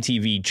on an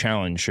MTV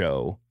challenge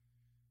show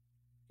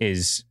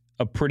is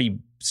a pretty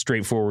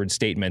straightforward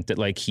statement that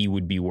like he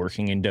would be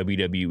working in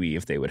WWE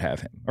if they would have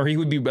him, or he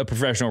would be a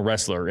professional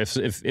wrestler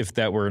if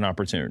that were an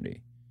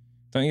opportunity.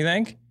 Don't you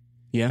think?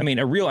 Yeah. I mean,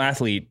 a real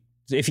athlete,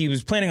 if he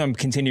was planning on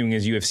continuing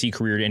his UFC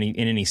career in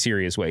any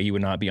serious way, he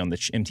would not be on the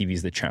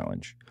MTV's The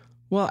Challenge.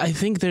 Well, I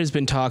think there's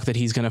been talk that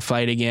he's going to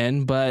fight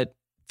again, but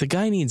the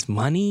guy needs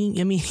money.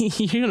 I mean,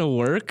 you're going to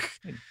work.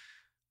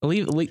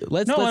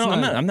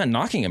 I'm not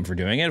knocking him for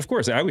doing it. Of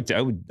course, I would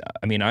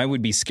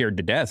be scared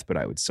to death, but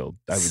I would do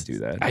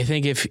that. I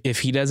think if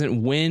he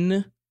doesn't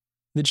win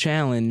the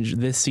challenge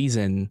this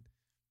season,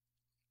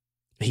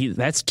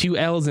 that's 2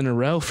 L's in a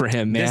row for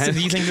him, man. Do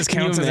you think this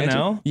counts as an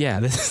L? Yeah,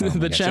 the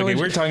challenge. Okay,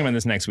 we're talking about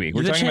this next week.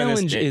 The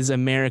challenge is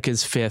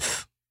America's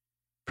 5th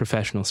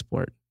professional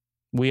sport.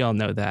 We all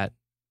know that.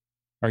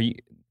 Are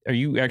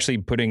you actually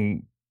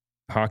putting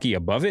hockey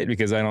above it?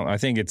 Because I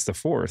think it's the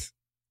 4th.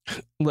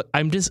 Look,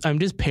 I'm just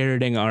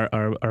parroting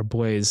our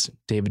boys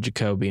David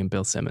Jacoby and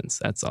Bill Simmons.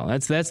 That's all.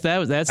 That's I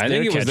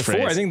think it was the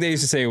 4th. I think they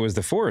used to say it was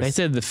the 4th. They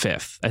said the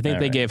 5th. I think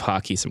they gave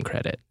hockey some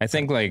credit. I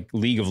think like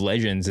League of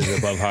Legends is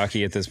above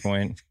hockey at this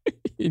point.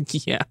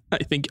 Yeah, I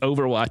think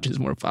Overwatch is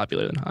more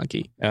popular than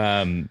hockey.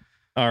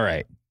 All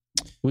right,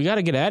 we got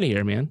to get out of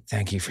here, man.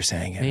 Thank you for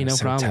saying it. Hey, no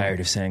problem. Tired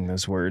of saying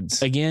those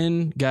words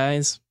again,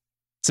 guys.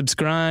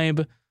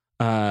 Subscribe.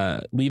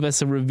 Leave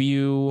us a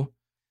review.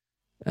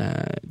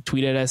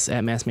 Tweet at us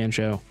at Maskman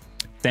Show.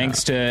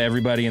 Thanks to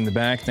everybody in the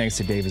back. Thanks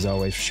to Dave as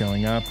always for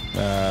showing up.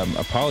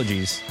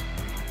 Apologies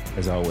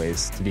as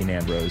always to Dean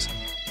Ambrose.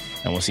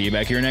 And we'll see you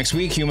back here next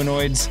week,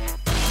 humanoids.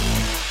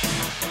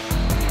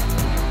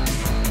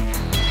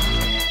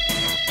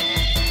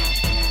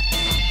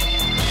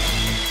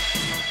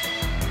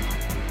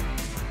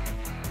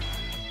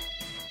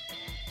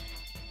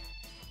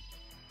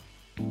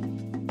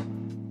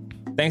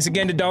 Thanks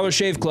again to Dollar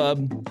Shave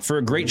Club. For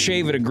a great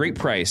shave at a great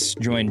price,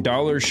 join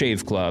Dollar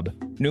Shave Club.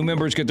 New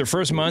members get their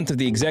first month of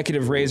the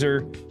Executive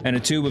Razor and a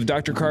tube of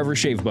Dr. Carver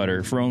shave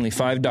butter for only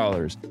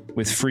 $5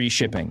 with free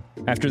shipping.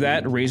 After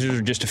that, razors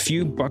are just a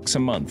few bucks a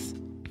month.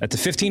 That's a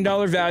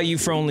 $15 value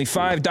for only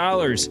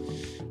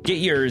 $5. Get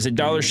yours at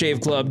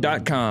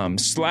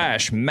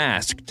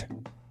dollarshaveclub.com/masked.